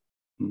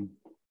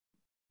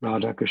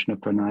 Radha Krishna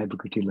Pranay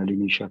Bhakriti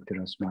Ladini Shakti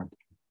Rasmat.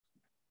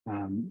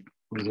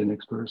 What is the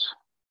next verse?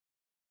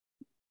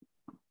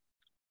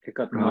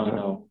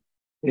 Ekatmano.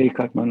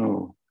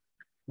 Ekatmano.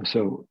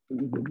 So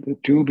the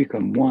two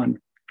become one,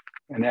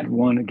 and that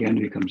one again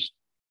becomes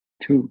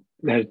two.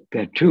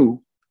 That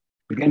two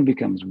again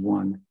becomes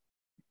one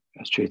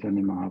as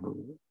Chaitanya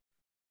Mahaprabhu.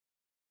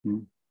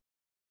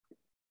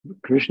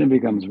 Krishna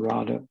becomes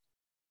Radha,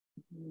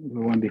 the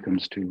one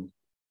becomes two.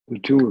 The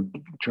two are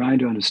trying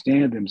to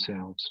understand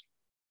themselves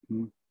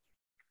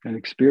and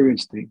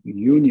experience the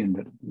union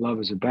that love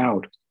is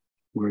about,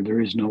 where there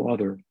is no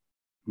other.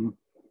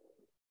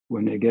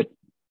 When they get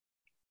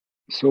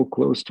so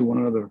close to one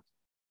another,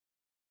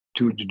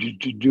 to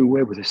do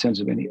away with a sense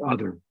of any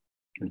other,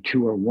 the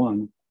two are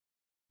one.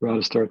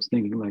 Radha starts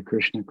thinking like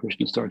Krishna,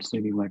 Krishna starts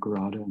thinking like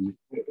Radha, and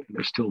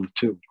there's still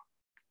two.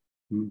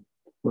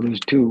 Well, there's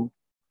two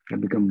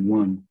that become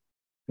one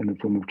in the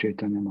form of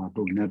Chaitanya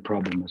Mahaprabhu, and that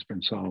problem has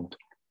been solved.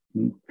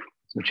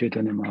 So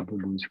Chaitanya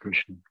Mahaprabhu is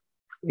Krishna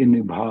in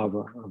the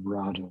bhava of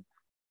Radha.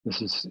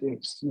 This is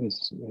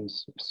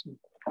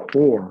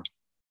core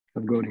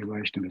of Gaudiya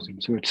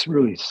Vaishnavism. So it's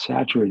really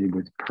saturated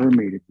with,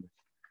 permeated with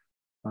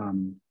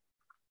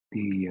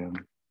the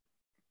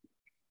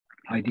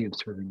idea of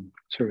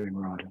serving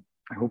Radha.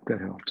 I hope that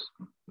helps.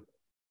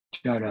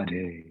 Jai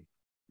Radhe.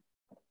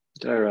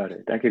 Jai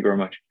Radhe. Thank you very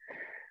much.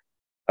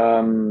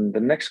 The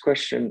next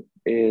question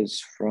is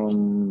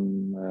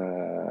from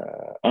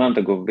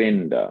Ananta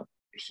Govinda.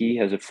 He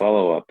has a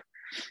follow-up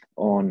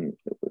on,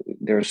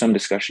 there was some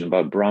discussion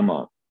about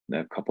Brahma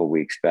a couple of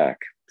weeks back.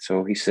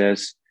 So he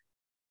says,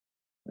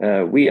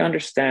 we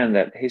understand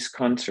that his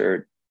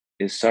consort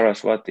is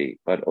Saraswati,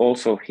 but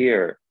also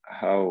hear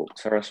how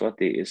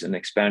Saraswati is an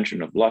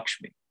expansion of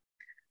Lakshmi.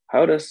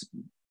 How do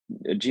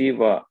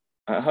Jiva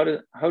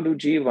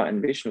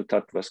and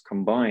Vishnu-tattvas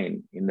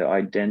combine in the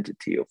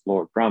identity of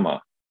Lord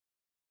Brahma?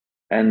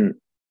 And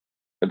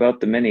about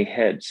the many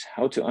heads,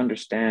 how to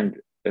understand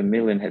a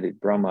million-headed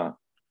Brahma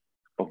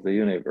of the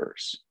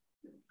universe?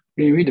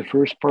 Can you read the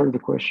first part of the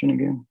question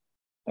again?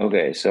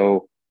 Okay,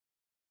 so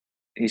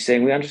he's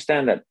saying we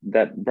understand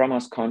that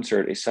Brahma's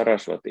consort is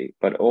Saraswati,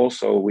 but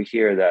also we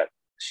hear that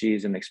she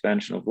is an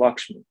expansion of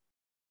Lakshmi.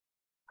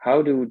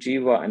 How do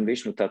Jiva and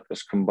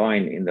Vishnu-tattvas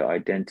combine in the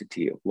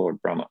identity of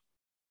Lord Brahma?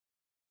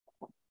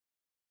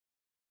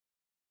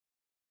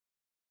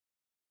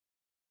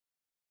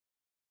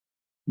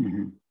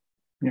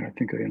 Yeah, I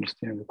think I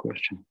understand the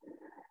question.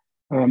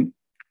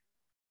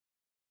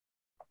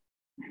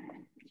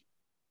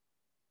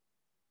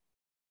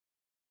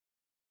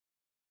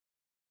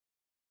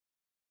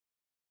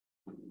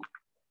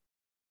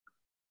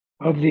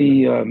 Of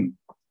the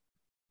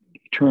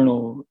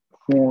eternal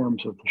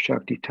forms of the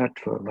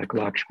Shakti-tattva, like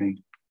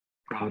Lakshmi,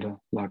 Radha,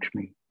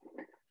 Lakshmi,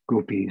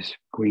 Gopis,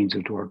 queens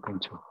of Dwarka,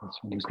 and so forth.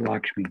 So there's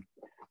Lakshmi.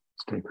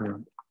 Let's take her,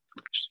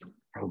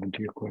 relevant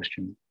to your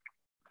question.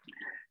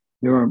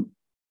 There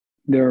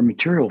are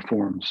material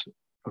forms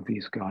of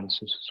these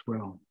goddesses as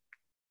well.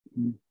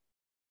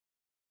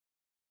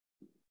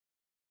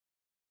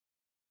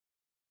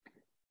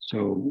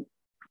 So,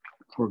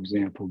 for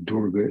example,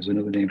 Durga is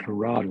another name for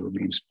Radha. It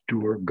means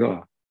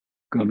Durga.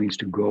 Ga means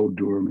to go,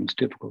 Dur means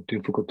difficult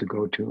to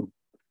go to.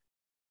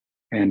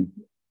 And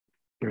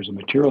there's a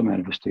material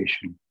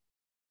manifestation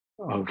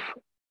of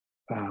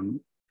the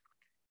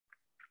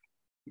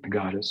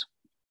goddess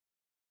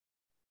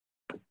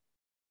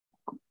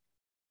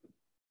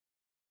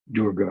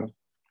Durga.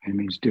 It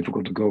means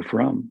difficult to go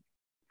from,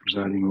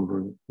 presiding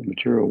over the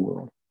material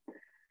world.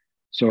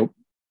 So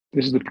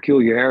this is the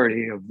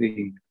peculiarity of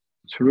the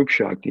Swarup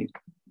Shakti,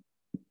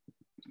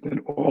 that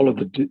all of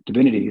the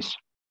divinities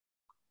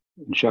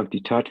in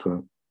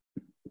Shakti-tattva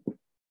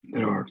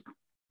that are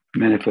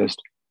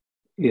manifest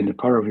in the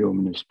Paravyom,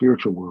 in the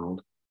spiritual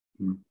world,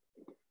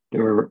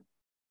 there are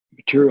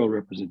material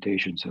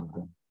representations of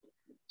them.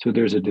 So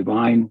there's a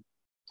divine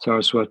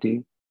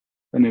Saraswati,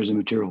 and there's a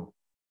material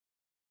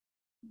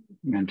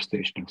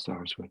manifestation of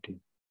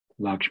Saraswati,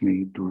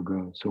 Lakshmi,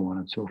 Durga, so on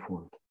and so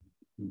forth.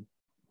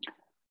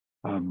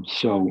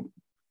 So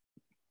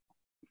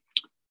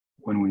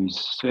when we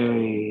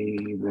say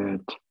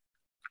that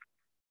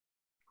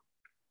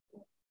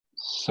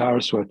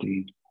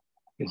Saraswati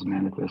is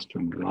manifest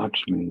from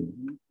Lakshmi,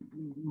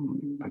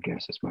 I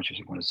guess as much as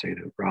you want to say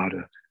that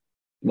Radha,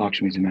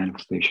 Lakshmi is a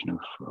manifestation of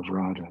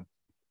Radha.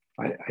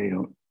 I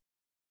don't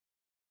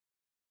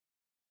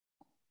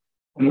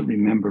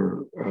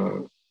remember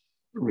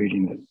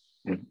reading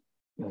that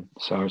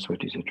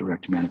Saraswati is a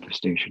direct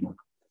manifestation of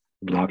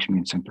Lakshmi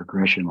in some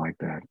progression like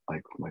that,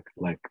 like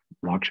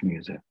Lakshmi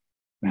is a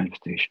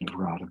manifestation of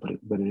Radha.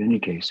 But in any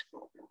case,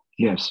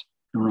 yes,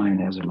 Narayan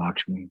has a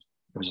Lakshmi,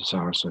 there's a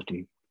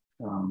Saraswati,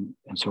 and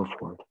so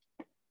forth.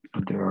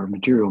 But there are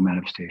material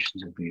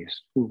manifestations of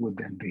these who would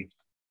then be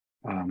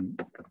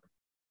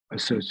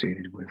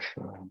associated with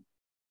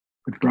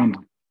Brahma.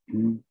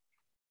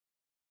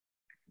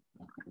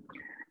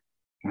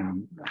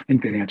 I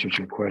think that answers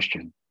your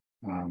question.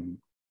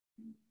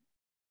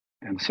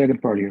 And the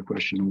second part of your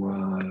question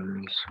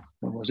was,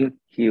 what was it?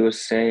 He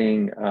was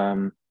saying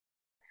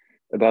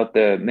about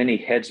the many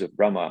heads of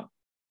Brahma.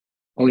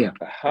 Oh yeah.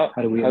 How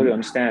do we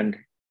understand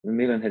the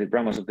million-headed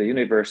Brahmas of the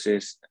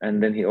universes?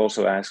 And then he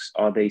also asks,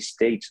 are they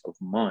states of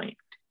mind?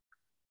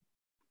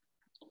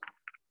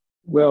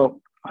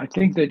 Well, I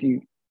think that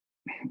you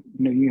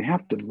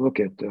have to look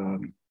at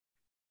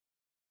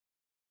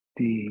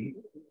the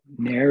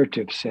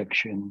narrative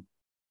section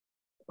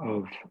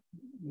of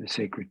the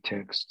sacred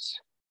texts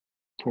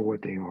for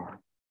what they are.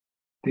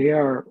 They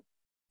are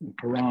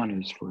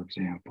Puranas, for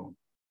example.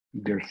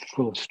 They're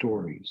full of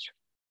stories.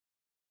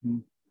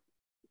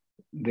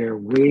 They're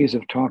ways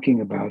of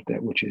talking about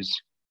that which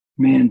is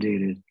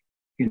mandated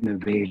in the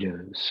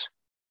Vedas.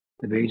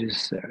 The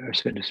Vedas are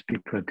said to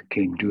speak like a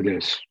king, do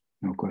this,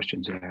 no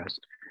questions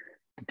asked.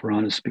 The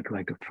Puranas speak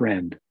like a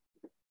friend,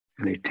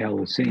 and they tell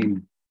the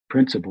same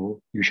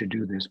principle, you should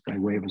do this by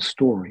way of a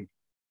story.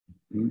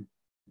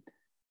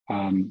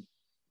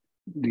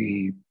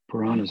 The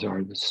Puranas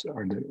are the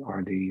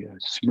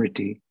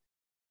Smriti,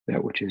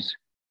 that which is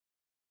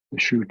the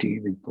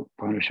Shruti, the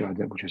Upanishad,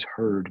 that which is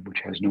heard, which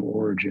has no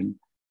origin.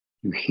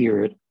 You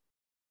hear it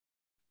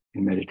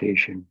in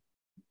meditation,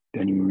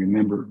 then you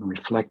remember and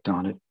reflect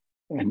on it,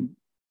 and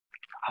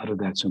out of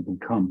that something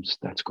comes.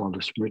 That's called a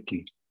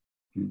Smriti.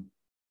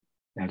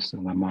 That's the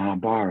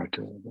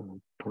Mahabharata, the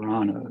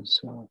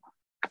Puranas,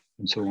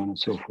 and so on and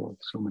so forth.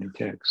 So many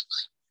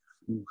texts.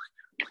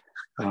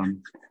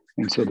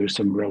 And so there's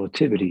some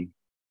relativity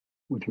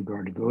with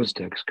regard to those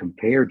texts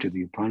compared to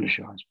the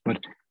Upanishads, but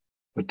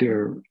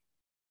they're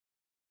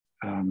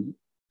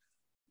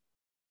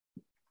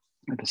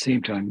at the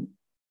same time,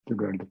 with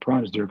regard to the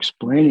Puranas, they're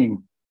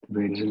explaining the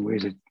Vedas in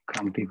ways that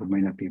common people may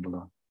not be able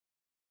to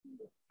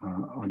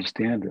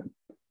understand them,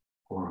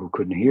 or who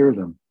couldn't hear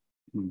them,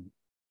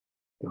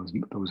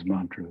 those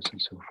mantras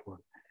and so forth.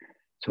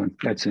 So in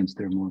that sense,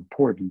 they're more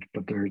important,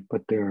 but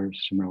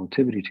there's some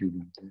relativity to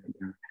them.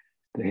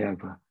 They have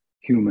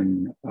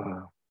human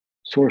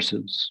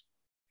sources,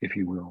 if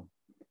you will.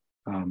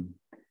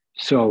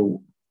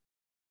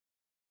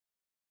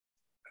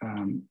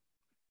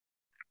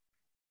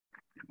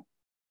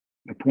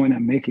 The point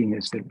I'm making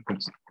is that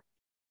what's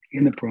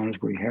in the Puranas,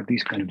 where you have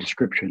these kind of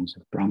descriptions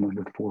of Brahma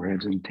with 4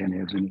 heads and 10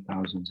 heads and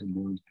thousands and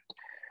millions,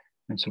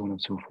 and so on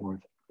and so forth,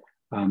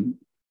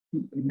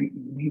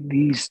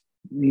 these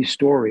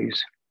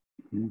stories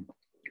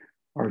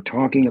are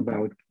talking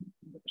about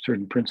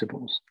certain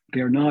principles.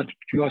 They're not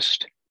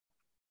just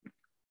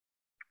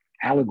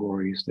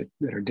allegories that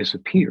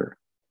disappear,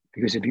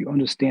 because if you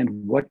understand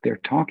what they're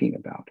talking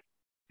about,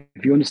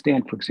 if you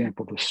understand, for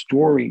example, the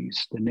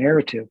stories, the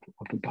narrative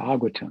of the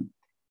Bhagavatam,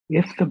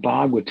 if the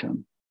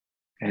Bhagavatam,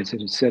 as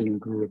it is said in the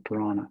Guru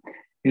Purana,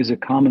 is a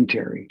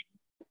commentary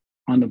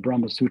on the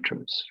Brahma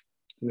Sutras,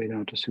 the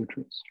Vedanta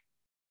Sutras,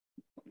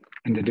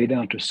 and the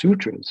Vedanta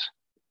Sutras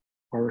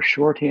are a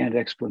shorthand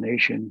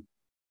explanation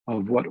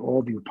of what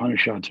all the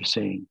Upanishads are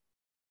saying,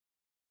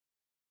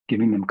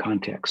 giving them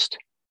context.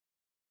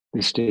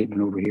 This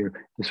statement over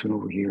here, this one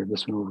over here,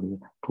 this one over here,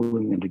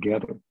 pulling them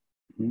together.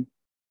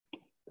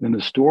 Then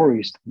the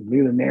stories,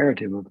 the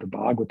narrative of the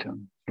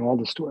Bhagavatam, and all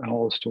the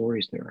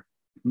stories there.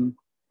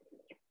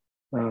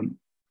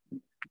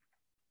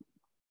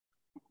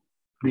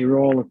 They're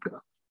all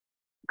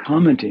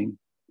commenting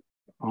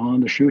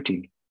on the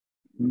Shruti,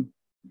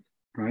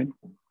 right?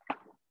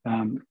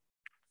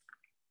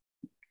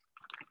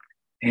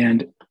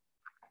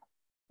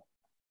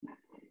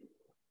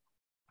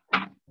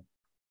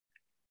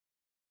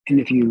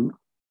 if you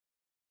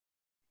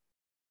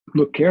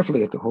look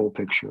carefully at the whole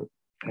picture,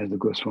 as the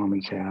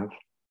Goswamis have,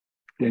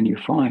 then you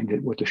find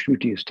that what the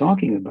Shruti is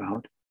talking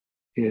about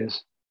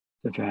is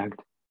the fact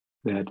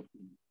that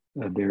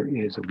there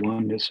is a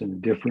oneness and a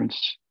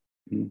difference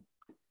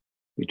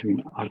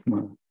between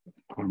Atma,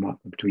 Paramatma,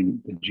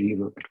 between the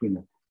Jiva,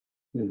 between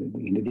the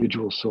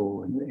individual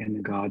soul and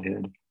the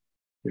Godhead.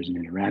 There's an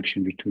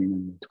interaction between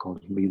them. It's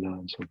called Lila.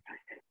 And so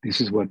this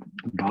is what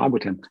the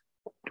Bhagavatam,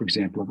 for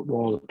example, of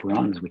all the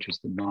Puranas, which is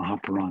the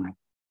Maha-Purana,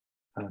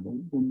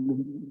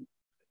 the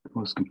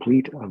most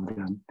complete of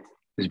them,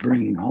 is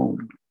bringing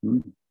home.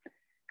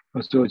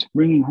 So it's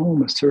bringing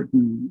home a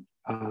certain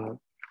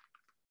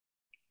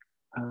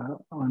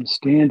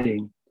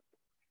understanding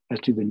as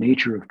to the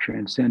nature of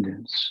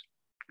transcendence.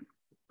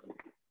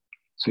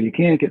 So you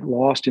can't get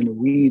lost in the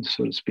weeds,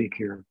 so to speak,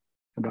 here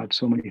about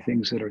so many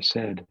things that are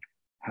said,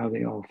 how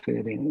they all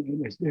fit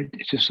in.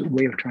 It's just a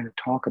way of trying to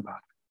talk about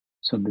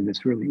something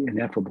that's really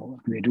ineffable.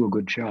 And they do a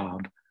good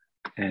job.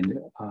 And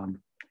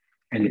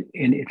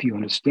if you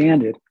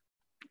understand it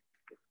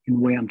in the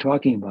way I'm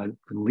talking about it,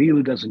 the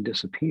Leela doesn't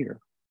disappear.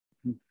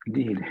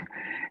 Indeed,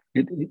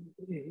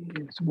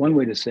 it's one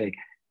way to say,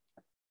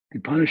 the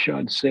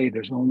Upanishads say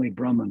there's only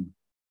Brahman,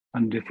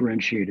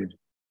 undifferentiated.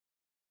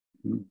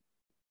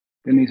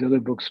 Then these other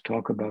books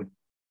talk about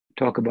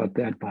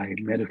that by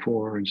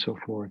metaphor and so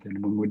forth.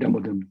 And when we're done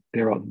with them,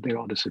 they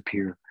all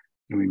disappear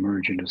and we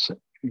merge into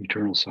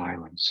eternal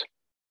silence.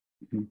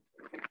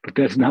 But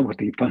that's not what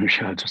the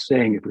Upanishads are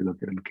saying if we look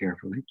at them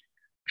carefully,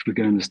 which we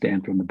can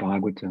understand from the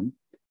Bhagavatam,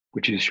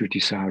 which is Shruti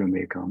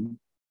Saramekam,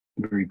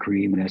 the very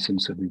cream and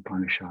essence of the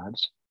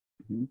Upanishads.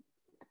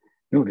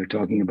 No, they're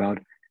talking about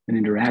an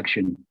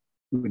interaction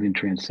within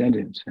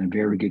transcendence and a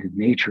variegated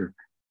nature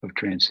of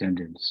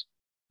transcendence.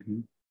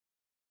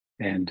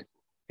 And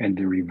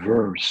the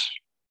reverse,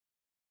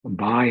 a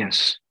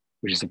bias,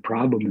 which is a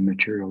problem in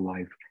material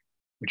life,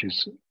 which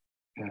is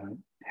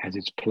has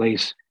its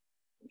place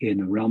in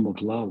the realm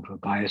of love, a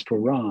bias for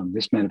Ram,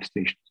 this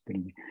manifestation of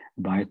divinity,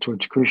 a bias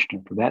towards Krishna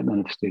for that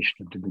manifestation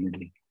of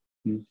divinity.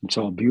 It's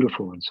all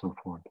beautiful and so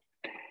forth.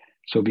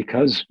 So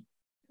because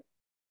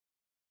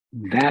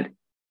that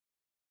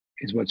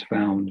is what's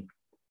found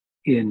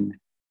in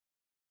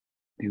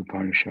the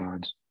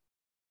Upanishads,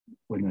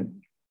 when the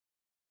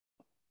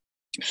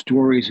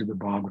stories of the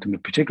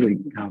Bhagavatam, particularly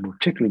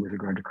with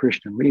regard to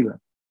Krishna and Leela, a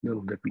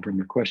little different from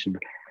your question,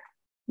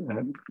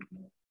 but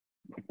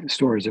the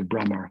stories of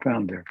Brahma are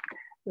found there.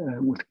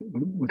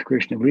 With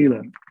Krishna and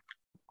Leela,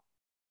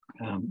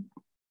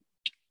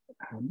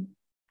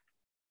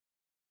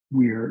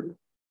 we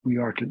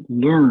are to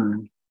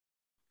learn,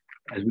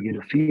 as we get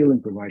a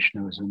feeling for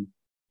Vaishnavism,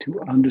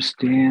 to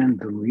understand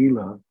the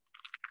Leela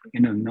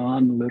in a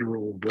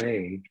non-literal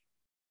way,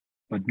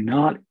 but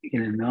not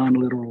in a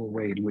non-literal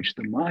way in which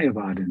the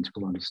Mayavadins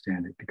will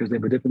understand it, because they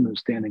have a different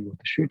understanding of what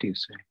the Shruti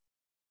is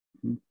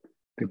saying.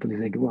 People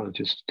think, well, it's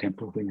just a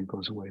temporal thing that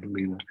goes away, the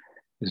Leela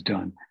is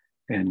done,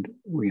 and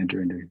we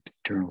enter into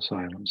eternal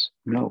silence.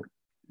 No.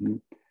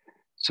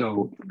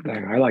 So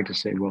I like to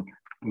say, well,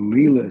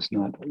 Leela is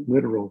not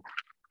literal.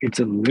 It's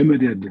a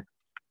limited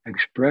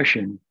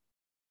expression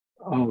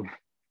of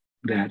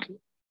that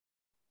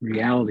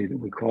reality that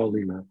we call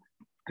Leela,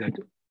 that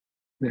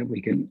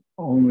we can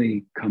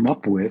only come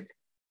up with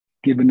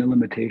given the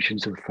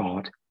limitations of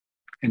thought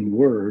and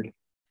word,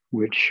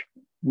 which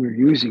we're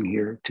using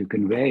here to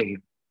convey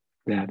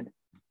that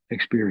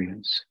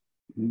experience.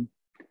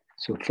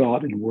 So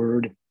thought and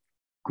word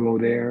go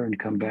there and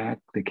come back.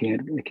 They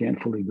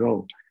can't fully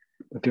go.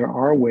 But there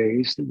are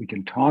ways that we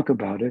can talk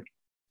about it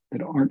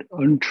that aren't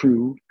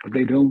untrue, but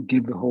they don't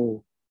give the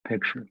whole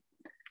picture.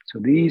 So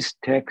these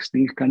texts,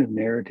 these kind of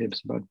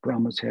narratives about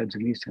Brahma's heads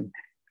and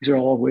these are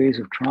all ways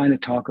of trying to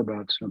talk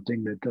about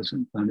something that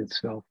doesn't lend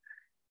itself,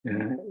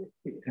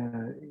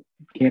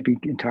 can't be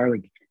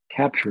entirely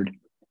captured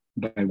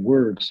by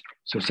words.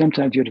 So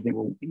sometimes you have to think,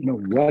 well,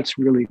 what's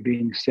really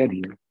being said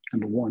here?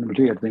 Number one. Number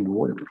two, you have to think,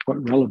 well,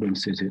 what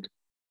relevance is it?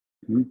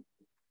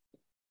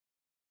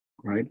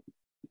 Right?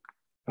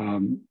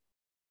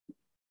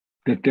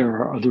 That there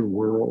are other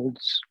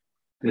worlds,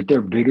 that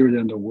they're bigger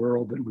than the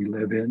world that we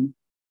live in,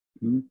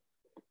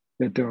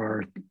 that there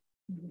are,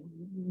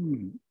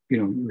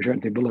 we're trying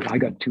to think, but look, I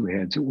got two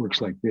heads. It works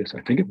like this.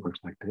 I think it works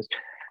like this.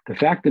 The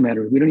fact of the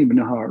matter is, we don't even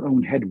know how our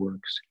own head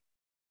works.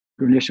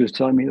 Ganesh was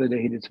telling me the other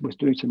day, he was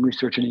doing some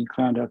research and he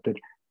found out that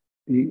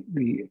in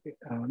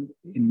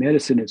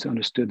medicine, it's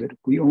understood that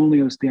we only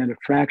understand a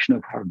fraction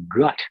of our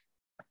gut,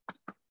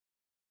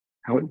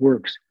 how it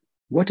works.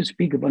 What to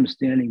speak of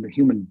understanding the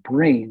human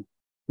brain,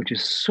 which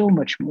is so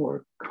much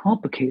more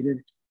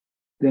complicated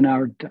than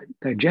our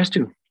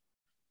digestive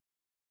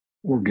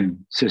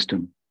organ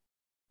system.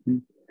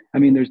 I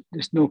mean,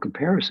 there's no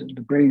comparison.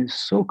 The brain is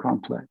so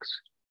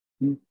complex.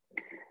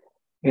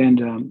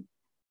 And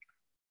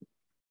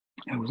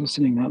I was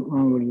listening not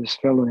long ago to this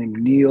fellow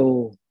named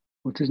Neil,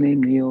 what's his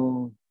name?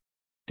 Neil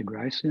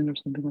deGrasse or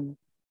something like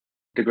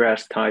that?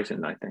 deGrasse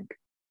Tyson, I think.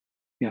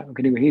 Yeah,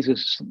 okay, anyway, he's a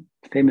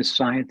famous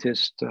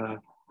scientist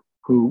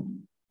who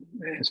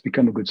has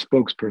become a good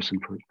spokesperson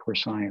for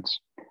science.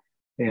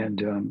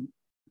 And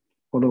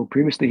although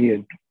previously he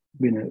had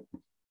been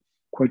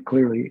quite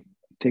clearly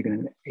taken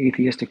an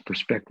atheistic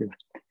perspective,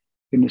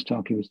 in this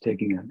talk he was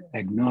taking an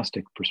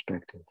agnostic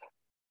perspective.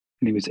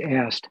 And he was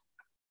asked,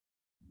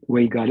 the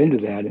way he got into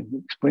that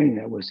and explaining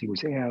that was, he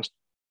was asked,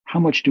 how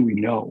much do we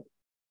know,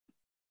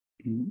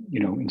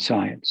 in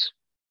science?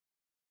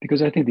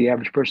 Because I think the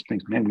average person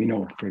thinks, man, we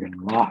know a friggin'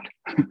 lot.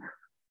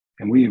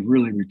 And we have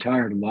really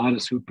retired a lot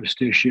of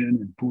superstition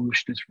and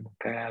foolishness from the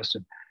past.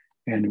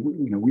 And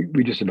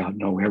we just about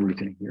know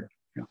everything here.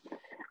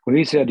 Well,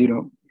 he said,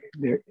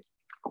 there,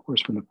 of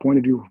course, from the point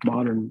of view of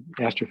modern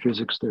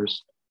astrophysics,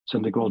 there's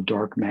something called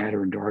dark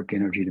matter and dark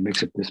energy that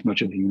makes up this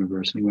much of the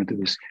universe. And he went through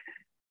this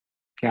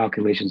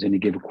calculations and he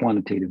gave a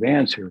quantitative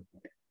answer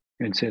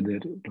and said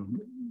that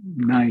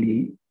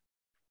 96%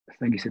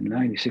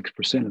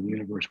 of the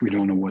universe, we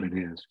don't know what it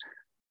is.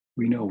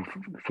 We know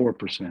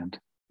 4%.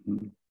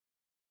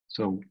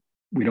 So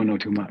we don't know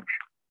too much.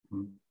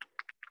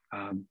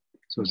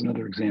 So it's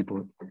another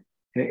example.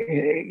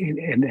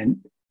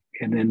 And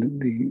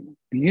then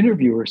the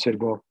interviewer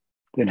said, well,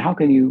 then how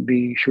can you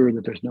be sure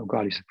that there's no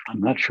God? He said,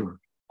 I'm not sure.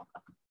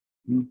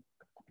 He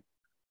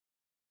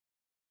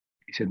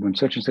said, when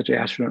such and such an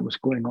astronaut was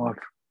going off,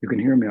 you can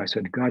hear me. I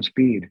said,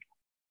 Godspeed.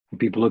 And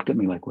people looked at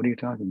me like, what are you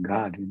talking,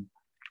 God? And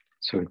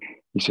so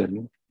he said,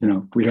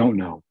 we don't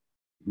know.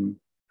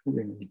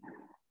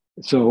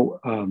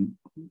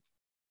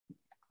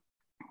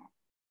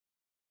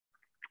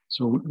 So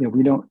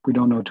we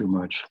don't know too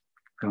much.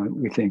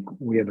 We think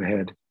we have a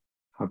head.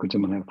 How could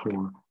someone have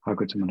 4? How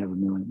could someone have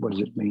 1,000,000? What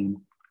does it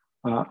mean?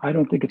 I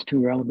don't think it's too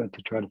relevant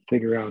to try to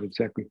figure out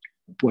exactly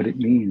what it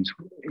means.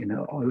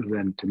 Other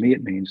than to me,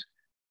 it means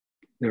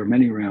there are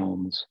many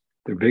realms.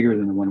 They're bigger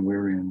than the one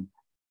we're in.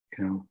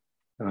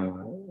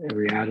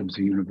 Every atom's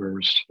a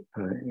universe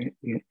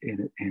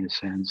in a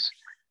sense,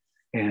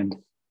 and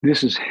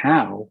this is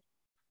how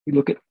we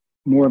look at.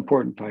 More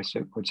important, I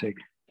would say,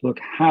 look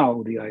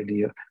how the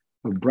idea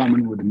of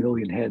Brahman with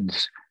 1,000,000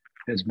 heads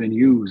has been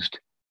used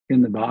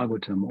in the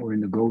Bhagavatam or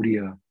in the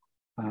Gaudiya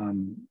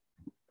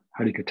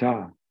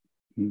Harikatha.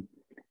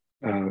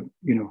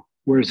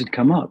 Where does it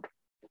come up?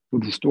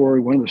 Well,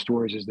 one of the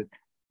stories is that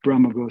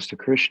Brahma goes to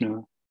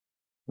Krishna,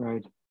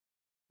 right,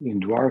 in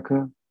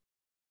Dwarka.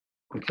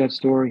 What's that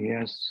story? He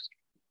asks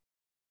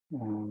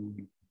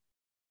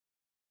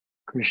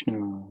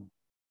Krishna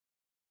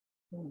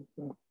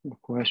a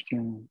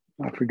question.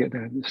 I forget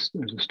that.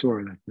 There's a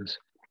story like this.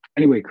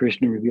 Anyway,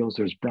 Krishna reveals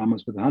there's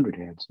Brahmas with 100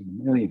 heads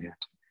and 1,000,000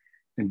 heads.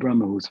 And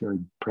Brahma, who's very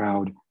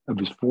proud of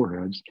his 4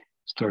 heads,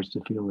 starts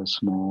to feel as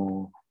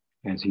small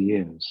as he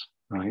is,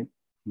 right?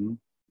 In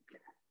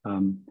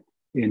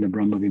the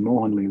Brahma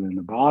Vimohan Lila in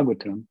the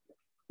Bhagavatam,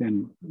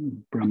 then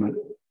Brahma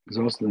is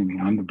also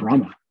thinking, I'm the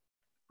Brahma.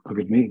 Look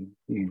at me.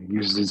 He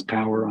uses his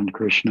power on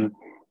Krishna,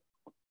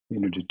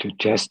 to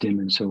test him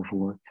and so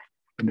forth.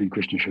 And then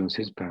Krishna shows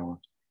his power,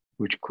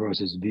 which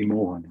causes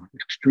Vimohan,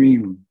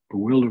 extreme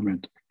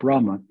bewilderment of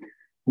Brahma,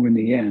 who in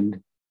the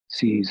end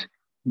sees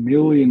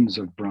millions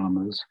of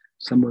Brahmas,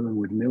 some of them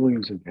with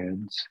millions of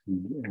heads,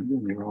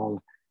 and they're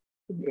all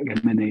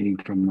emanating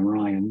from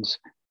Narayans,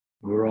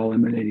 who are all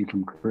emanating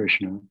from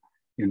Krishna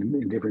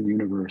in different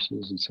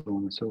universes and so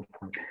on and so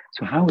forth.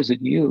 So how is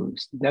it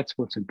used? That's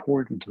what's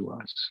important to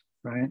us,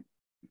 right?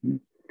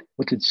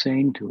 What's it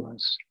saying to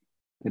us?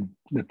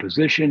 The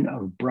position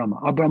of Brahma.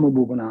 Abrahma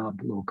bhuvana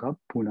loka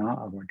puna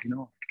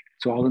avartino.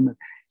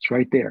 It's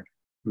right there.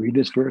 Read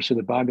this verse of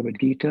the Bhagavad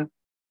Gita,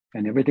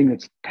 and everything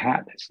that's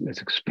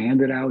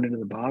expanded out into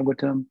the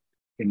Bhagavatam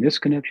in this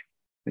connection,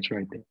 it's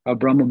right there.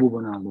 Abrahma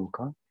bhuvana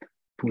loka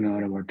puna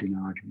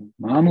avartino.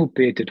 Mamu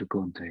pete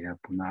tukonteya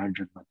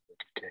punarjanma.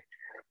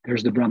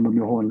 There's the Brahma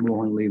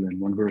Mohan Lila in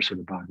one verse of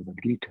the Bhagavad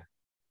Gita.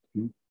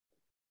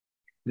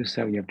 This is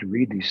how you have to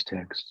read these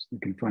texts. You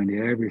can find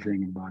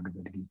everything in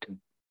Bhagavad Gita.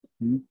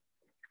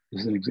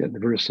 This is an example.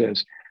 The verse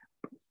says,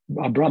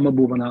 Brahma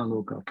Bhuvana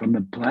Loka, from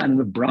the planet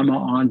of Brahma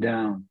on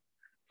down.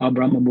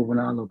 Brahma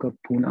Bhuvana Loka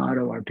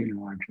Punara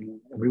Arjuna Arjuna.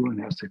 Everyone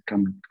has to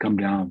come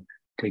down,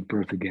 take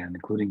birth again,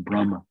 including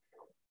Brahma,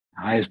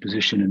 the highest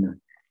position in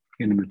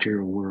the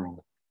material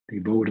world, the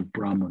abode of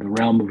Brahma, the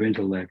realm of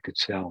intellect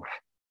itself.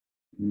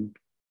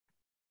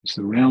 It's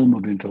the realm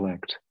of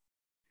intellect.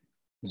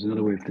 There's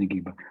another way of thinking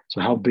about it. So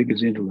how big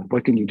is intellect?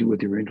 What can you do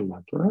with your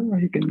intellect? Well,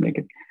 you can make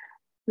it,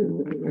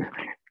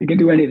 you can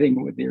do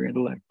anything with your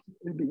intellect.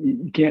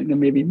 You can't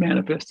maybe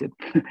manifest it,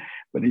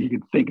 but you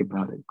can think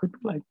about it. It could be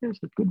like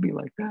this, it could be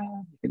like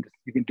that.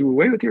 You can do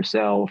away with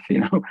yourself,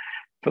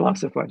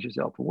 philosophize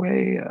yourself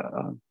away.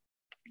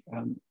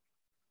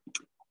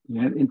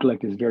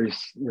 Intellect is very,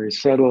 very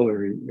subtle,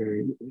 very,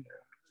 very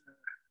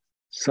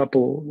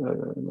supple.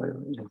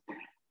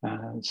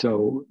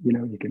 So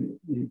you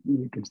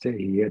can say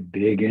he had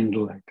big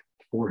intellect,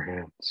 4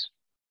 heads,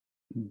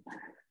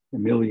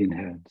 1,000,000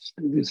 heads.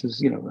 This is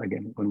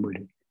again one way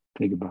to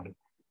think about it.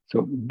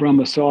 So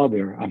Brahma saw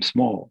there, I'm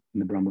small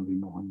in the Brahma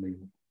Vimohan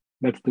Lila.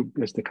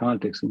 That's the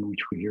context in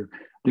which we hear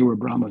there were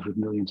Brahmas with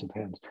millions of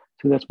heads.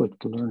 So that's what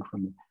to learn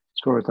from it.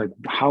 far as like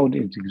how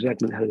do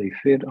they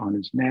fit on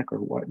his neck, or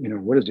what,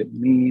 what does it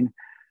mean?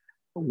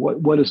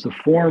 What is the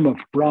form of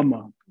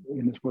Brahma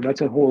in this world?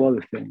 That's a whole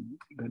other thing.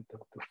 The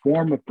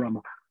form of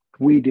Brahma.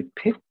 We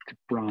depict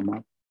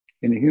Brahma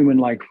in a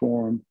human-like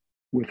form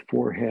with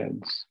 4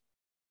 heads.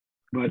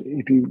 But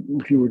if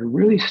you were to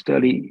really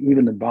study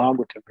even the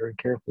Bhagavatam very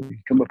carefully,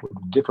 you come up with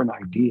a different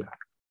idea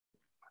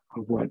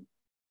of what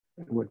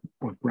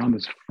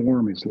Brahma's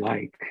form is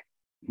like.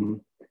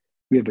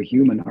 We have a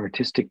human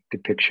artistic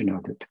depiction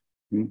of it.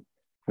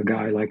 A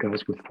guy like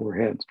us with 4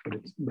 heads,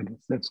 but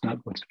that's not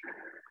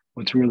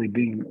what's really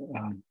being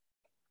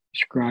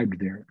described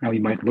there. Now, he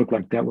might look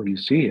like that when you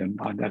see him.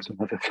 That's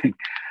another thing.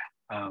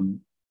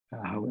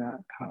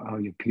 How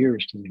he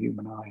appears to the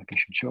human eye if he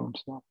should show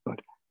himself. But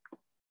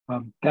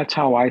that's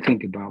how I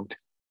think about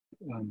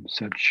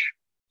such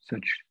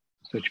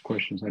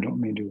questions. I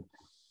don't mean to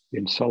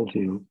insult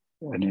you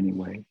in any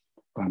way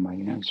by my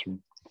answer,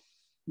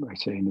 by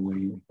saying the way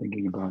you're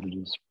thinking about it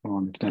is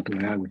wrong. It's not the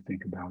way I would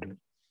think about it.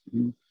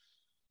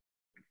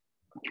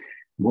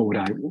 What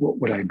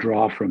would I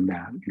draw from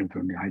that?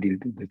 From the idea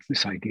that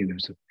this idea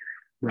there's a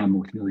Brahma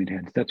with 1,000,000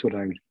 heads. That's what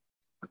I would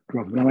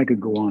draw from. Now I could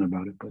go on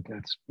about it, but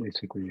that's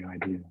basically the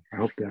idea. I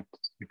hope that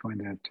you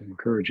find that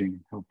encouraging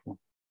and helpful.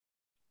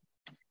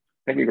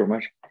 Thank you very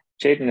much.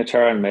 Chaitanya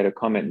Charan made a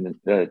comment in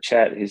the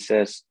chat. He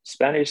says,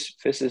 Spanish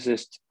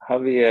physicist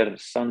Javier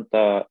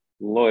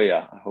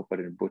Santaloya, I hope I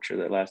didn't butcher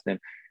that last name,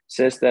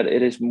 says that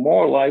it is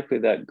more likely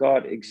that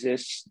God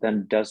exists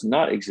than does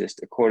not exist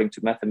according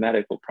to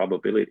mathematical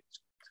probabilities.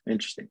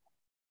 Interesting.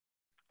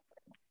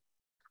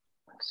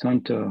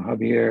 Santa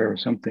Javier or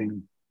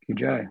something.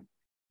 Kijai.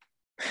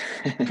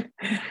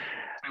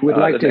 We would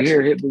like to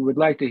hear it. We would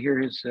like to hear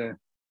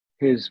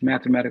his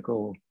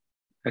mathematical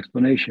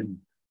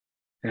explanation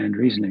and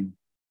reasoning.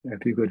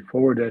 If you could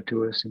forward that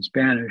to us in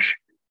Spanish,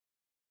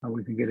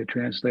 we can get it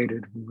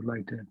translated. We would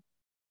like to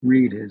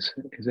read his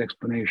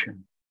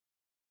explanation.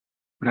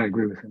 But I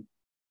agree with him.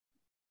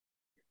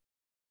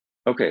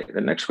 Okay, the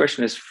next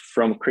question is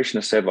from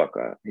Krishna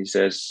Sevaka. He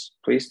says,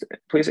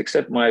 please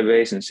accept my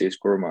obeisances,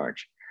 Guru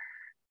Maharaj.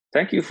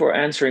 Thank you for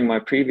answering my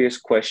previous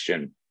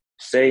question,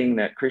 saying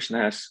that Krishna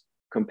has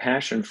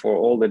compassion for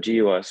all the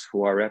jivas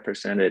who are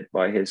represented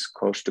by his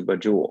Kaustubha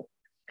jewel.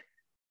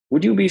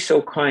 Would you be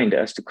so kind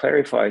as to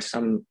clarify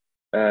some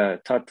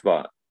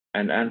tattva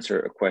and answer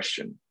a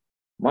question?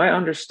 My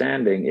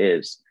understanding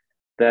is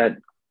that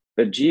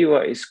the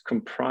jiva is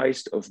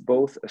comprised of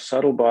both a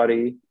subtle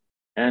body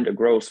and a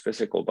gross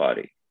physical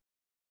body.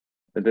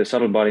 The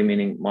subtle body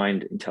meaning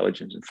mind,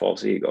 intelligence, and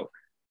false ego.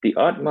 The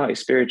Atma is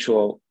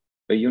spiritual,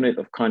 a unit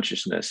of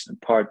consciousness and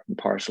part and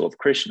parcel of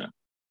Krishna.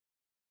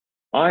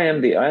 I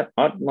am the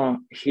Atma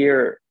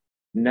here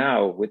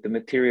now with the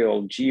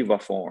material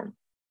jiva form,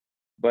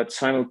 but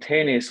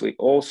simultaneously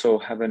also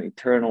have an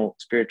eternal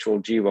spiritual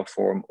jiva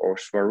form or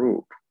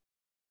swarup.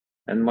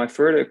 And my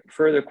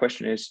further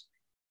question is,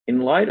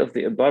 in light of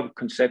the above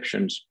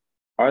conceptions,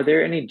 are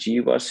there any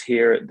jivas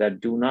here that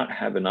do not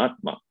have an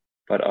Atma,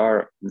 but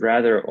are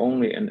rather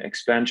only an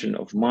expansion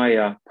of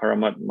Maya,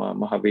 Paramatma,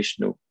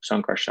 Mahavishnu,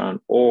 Sankarshan,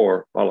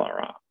 or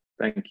Balarama?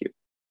 Thank you.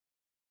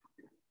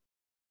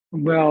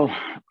 Well,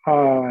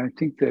 I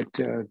think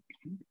that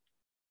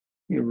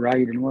you're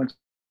right in one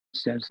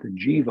sense. The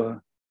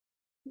jiva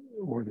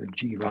or the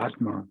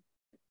jivatma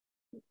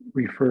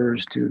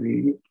refers to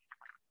the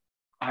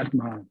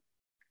Atma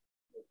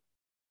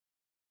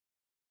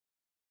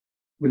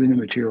within the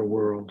material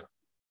world,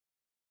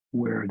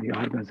 where the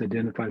Atma is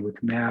identified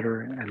with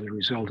matter. As a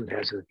result, it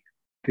has a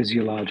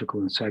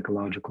physiological and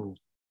psychological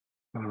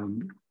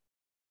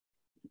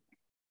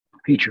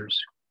features,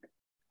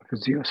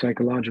 a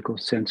psychological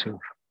sense of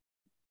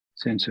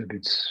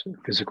its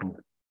physical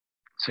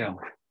self.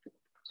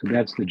 So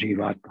that's the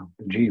jivatma,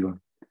 the jiva.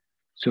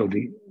 So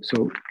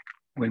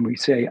when we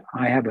say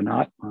I have an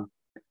Atma,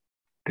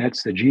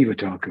 that's the jiva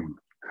talking.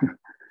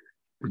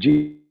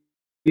 The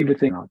jiva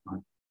thing,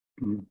 Atma.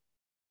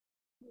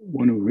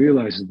 One who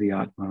realizes the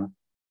Atma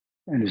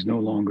and is no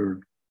longer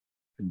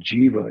a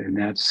jiva in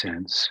that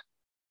sense,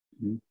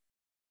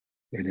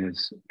 it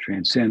has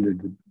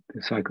transcended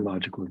the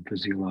psychological and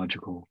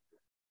physiological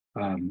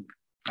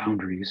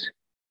boundaries.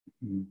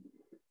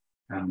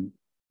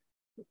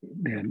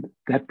 Then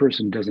that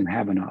person doesn't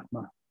have an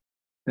Atma.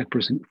 That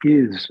person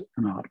is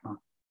an Atma.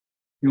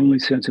 The only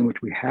sense in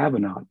which we have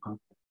an Atma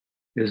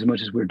is as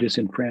much as we're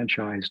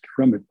disenfranchised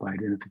from it by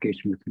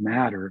identification with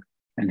matter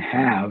and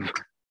have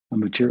a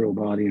material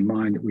body and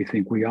mind that we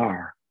think we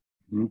are.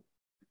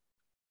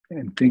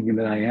 And thinking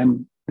that I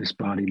am this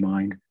body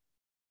mind,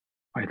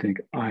 I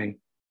think the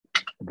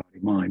body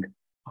mind,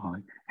 I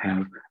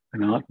have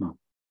an Atma.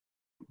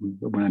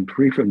 But when I'm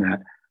free from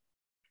that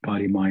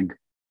body mind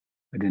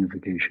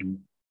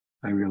identification,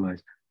 I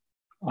realize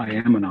I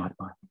am an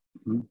Atma.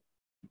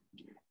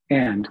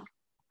 And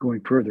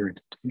going further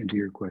into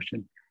your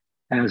question,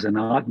 as an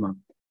Atma,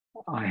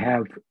 I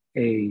have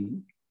a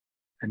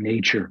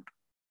nature,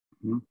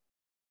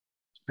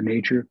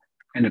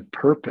 and a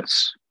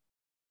purpose.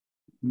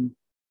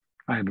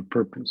 I have a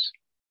purpose.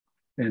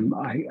 and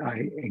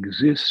I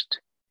exist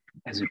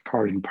as a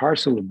part and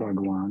parcel of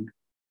Bhagavan,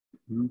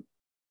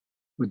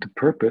 with the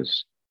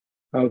purpose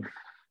of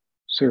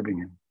serving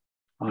him.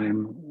 I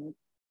am,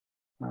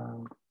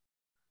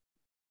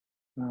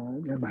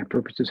 my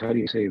purpose is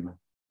Hari-seva.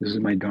 This is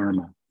my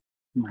dharma,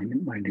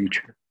 my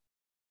nature.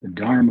 The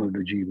dharma of the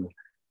jiva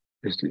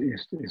is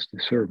to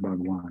serve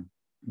Bhagavan.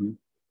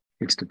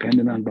 It's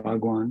dependent on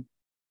Bhagavan.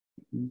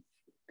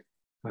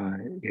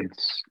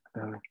 It's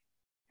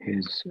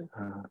his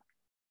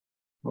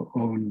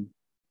own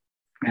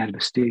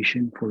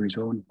manifestation for his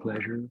own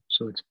pleasure.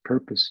 So its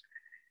purpose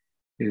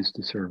is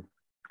to serve.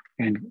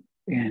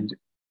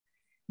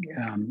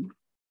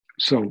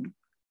 So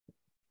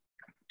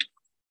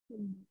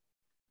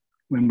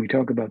when we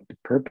talk about the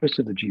purpose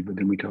of the jiva,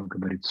 then we talk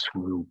about its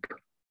swarup.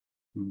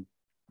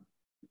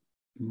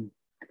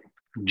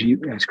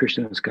 As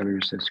Krishna's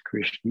Kaviraj says,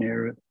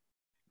 Krishnera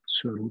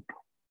swarup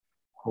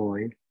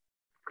hoy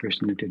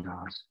Krishna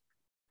Tidas.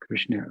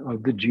 Krishna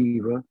of the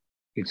jiva,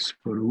 its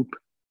swarup,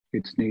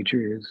 its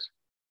nature is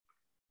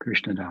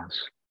Krishna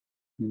Das,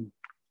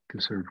 to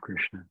serve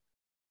Krishna.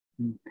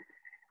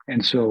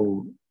 And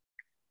so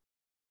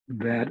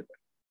that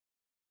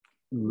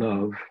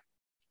love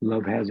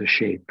has a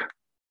shape,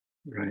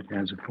 right?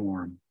 Has a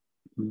form.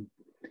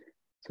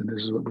 So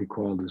this is what we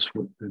call the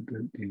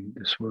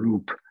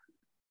swarup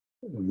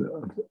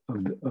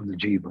of the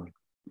jiva,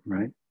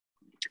 right?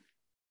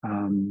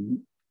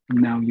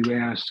 Now you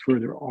asked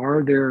further,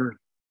 are there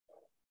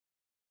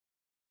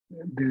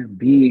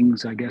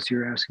beings, I guess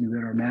you're asking,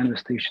 that are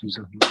manifestations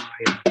of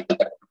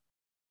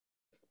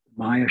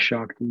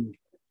maha-shakti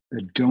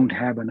that don't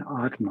have an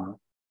Atma?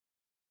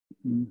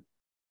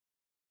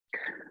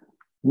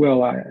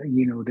 Well,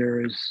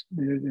 there is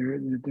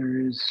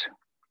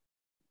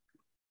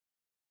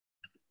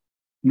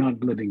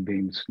not living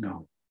beings,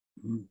 no.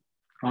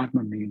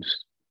 Atma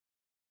means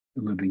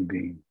the living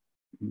being.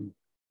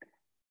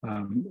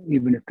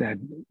 Even if that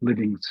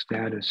living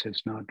status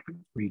has not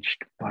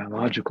reached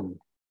biological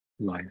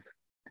life.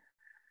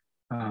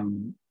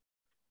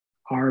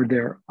 Are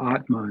there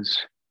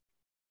Atmas?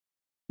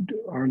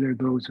 Are there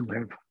those who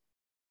have,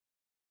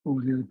 what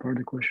was the other part of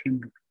the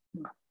question?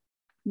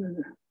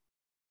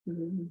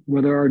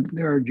 Well, there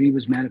are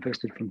jivas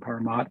manifested from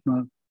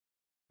Paramatma.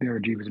 There are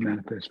jivas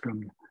manifest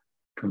from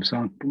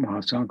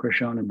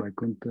Mahasankarshan and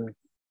Vaikuntha.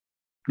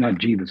 Not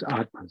jivas,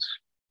 Atmas,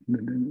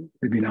 the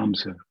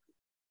Vinamsa.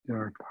 There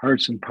are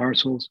parts and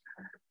parcels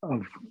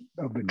of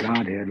the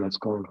Godhead, let's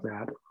call it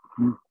that,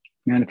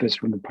 manifest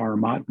from the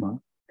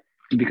Paramatma.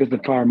 And because the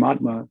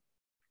Paramatma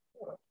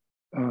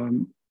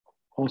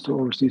also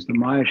oversees the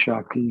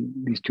Maya-shakti,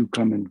 these two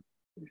come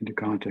into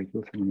contact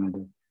with one another.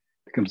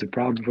 It becomes a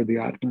problem for the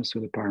Atma, so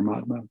the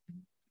Paramatma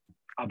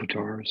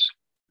avatars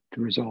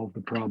to resolve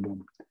the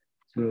problem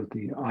so that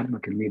the Atma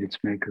can meet its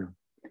maker.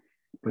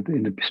 But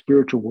in the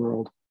spiritual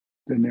world,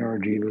 then there are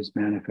jivas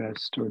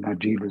manifest, or not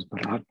jivas,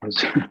 but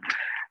Atmas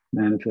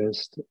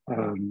manifest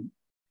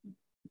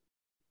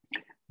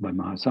by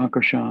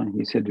Mahasankarshan.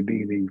 He's said to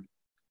be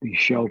the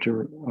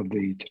shelter of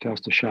the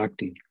Tatastha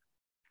Shakti.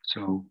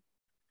 So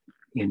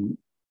in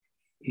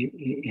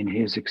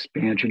his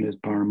expansion as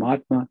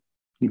Paramatma,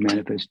 he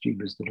manifests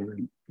jivas that are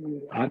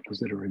Atmas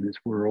that are in this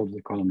world.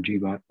 We call them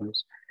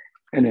jiva-atmas.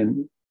 And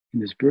then in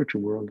the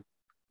spiritual world,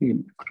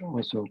 he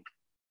also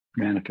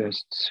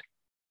manifests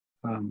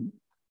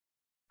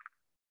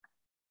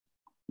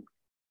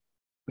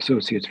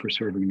associates for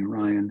serving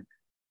Narayan.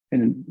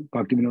 And then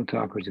Bhaktivinoda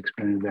Thakur has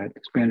expanded that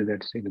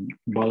to say that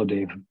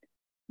Baladev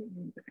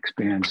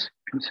expands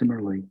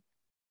similarly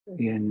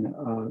in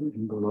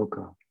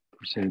Goloka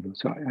for Seva.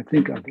 So I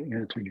think I've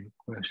answered your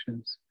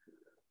questions,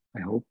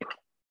 I hope.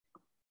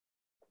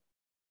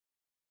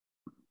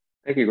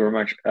 Thank you very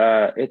much.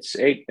 It's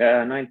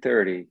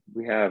 9:30.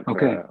 We have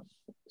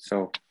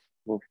so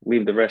we'll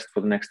leave the rest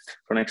for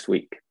next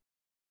week.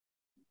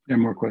 There are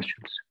more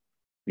questions.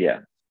 Yeah.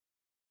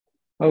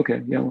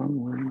 Okay. Yeah. Well,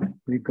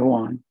 we go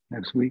on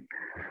next week.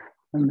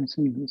 Let's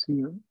see.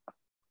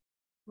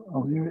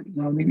 Oh,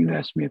 now maybe you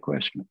asked me a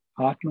question.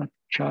 Atma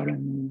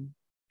Charan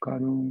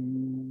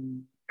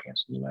Karun.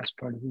 That's the last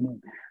part of the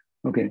name.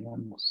 Okay.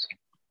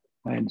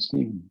 I had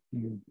seen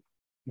your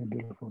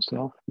beautiful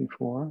self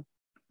before.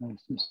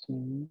 Nice to see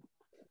you.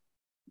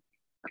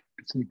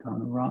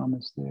 Sikana Ram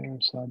is there.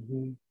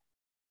 Sadhvi,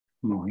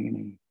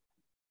 Mohini,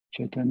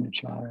 Chaitanya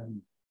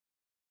Charan,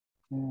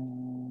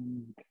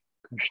 and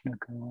Krishna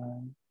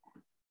Karan.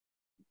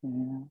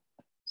 Yeah.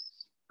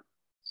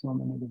 So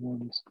many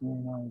devotees, very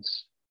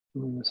nice.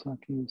 Julia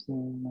Saki is there,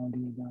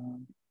 Nadia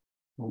Dan,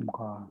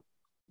 Omkar,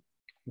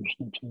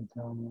 Krishna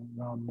Chaitanya,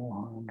 Ram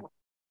Mohan,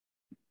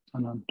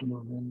 Ananta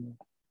Govinda,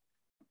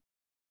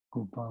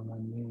 Gopal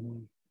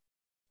Nandini,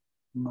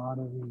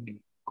 Madhavi,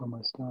 ¿cómo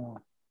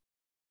está?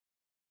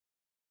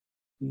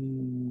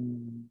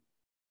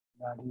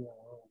 Nadia,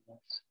 oh,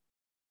 yes.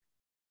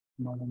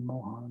 Madan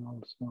Mohan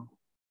also.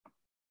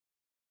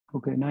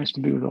 Okay, nice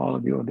to be with all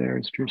of you. There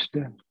is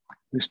Trista,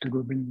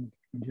 Govinda,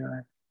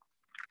 Jai.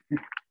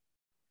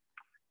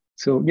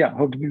 So yeah,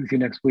 hope to be with you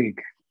next week.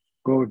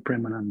 Go with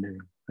Premanande.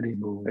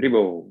 Haribo.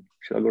 Haribo.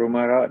 Srila Guru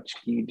Maharaj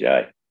ki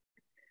jai.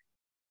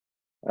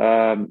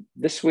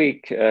 This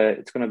week,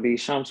 it's going to be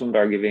Sham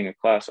Sundar giving a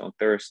class on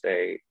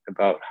Thursday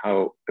about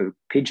how a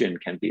pigeon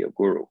can be a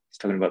guru. He's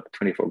talking about the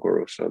 24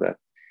 gurus, so that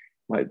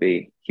might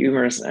be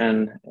humorous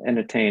and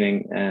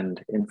entertaining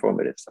and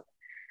informative.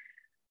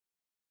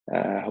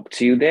 Hope to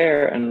see you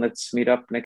there, and let's meet up next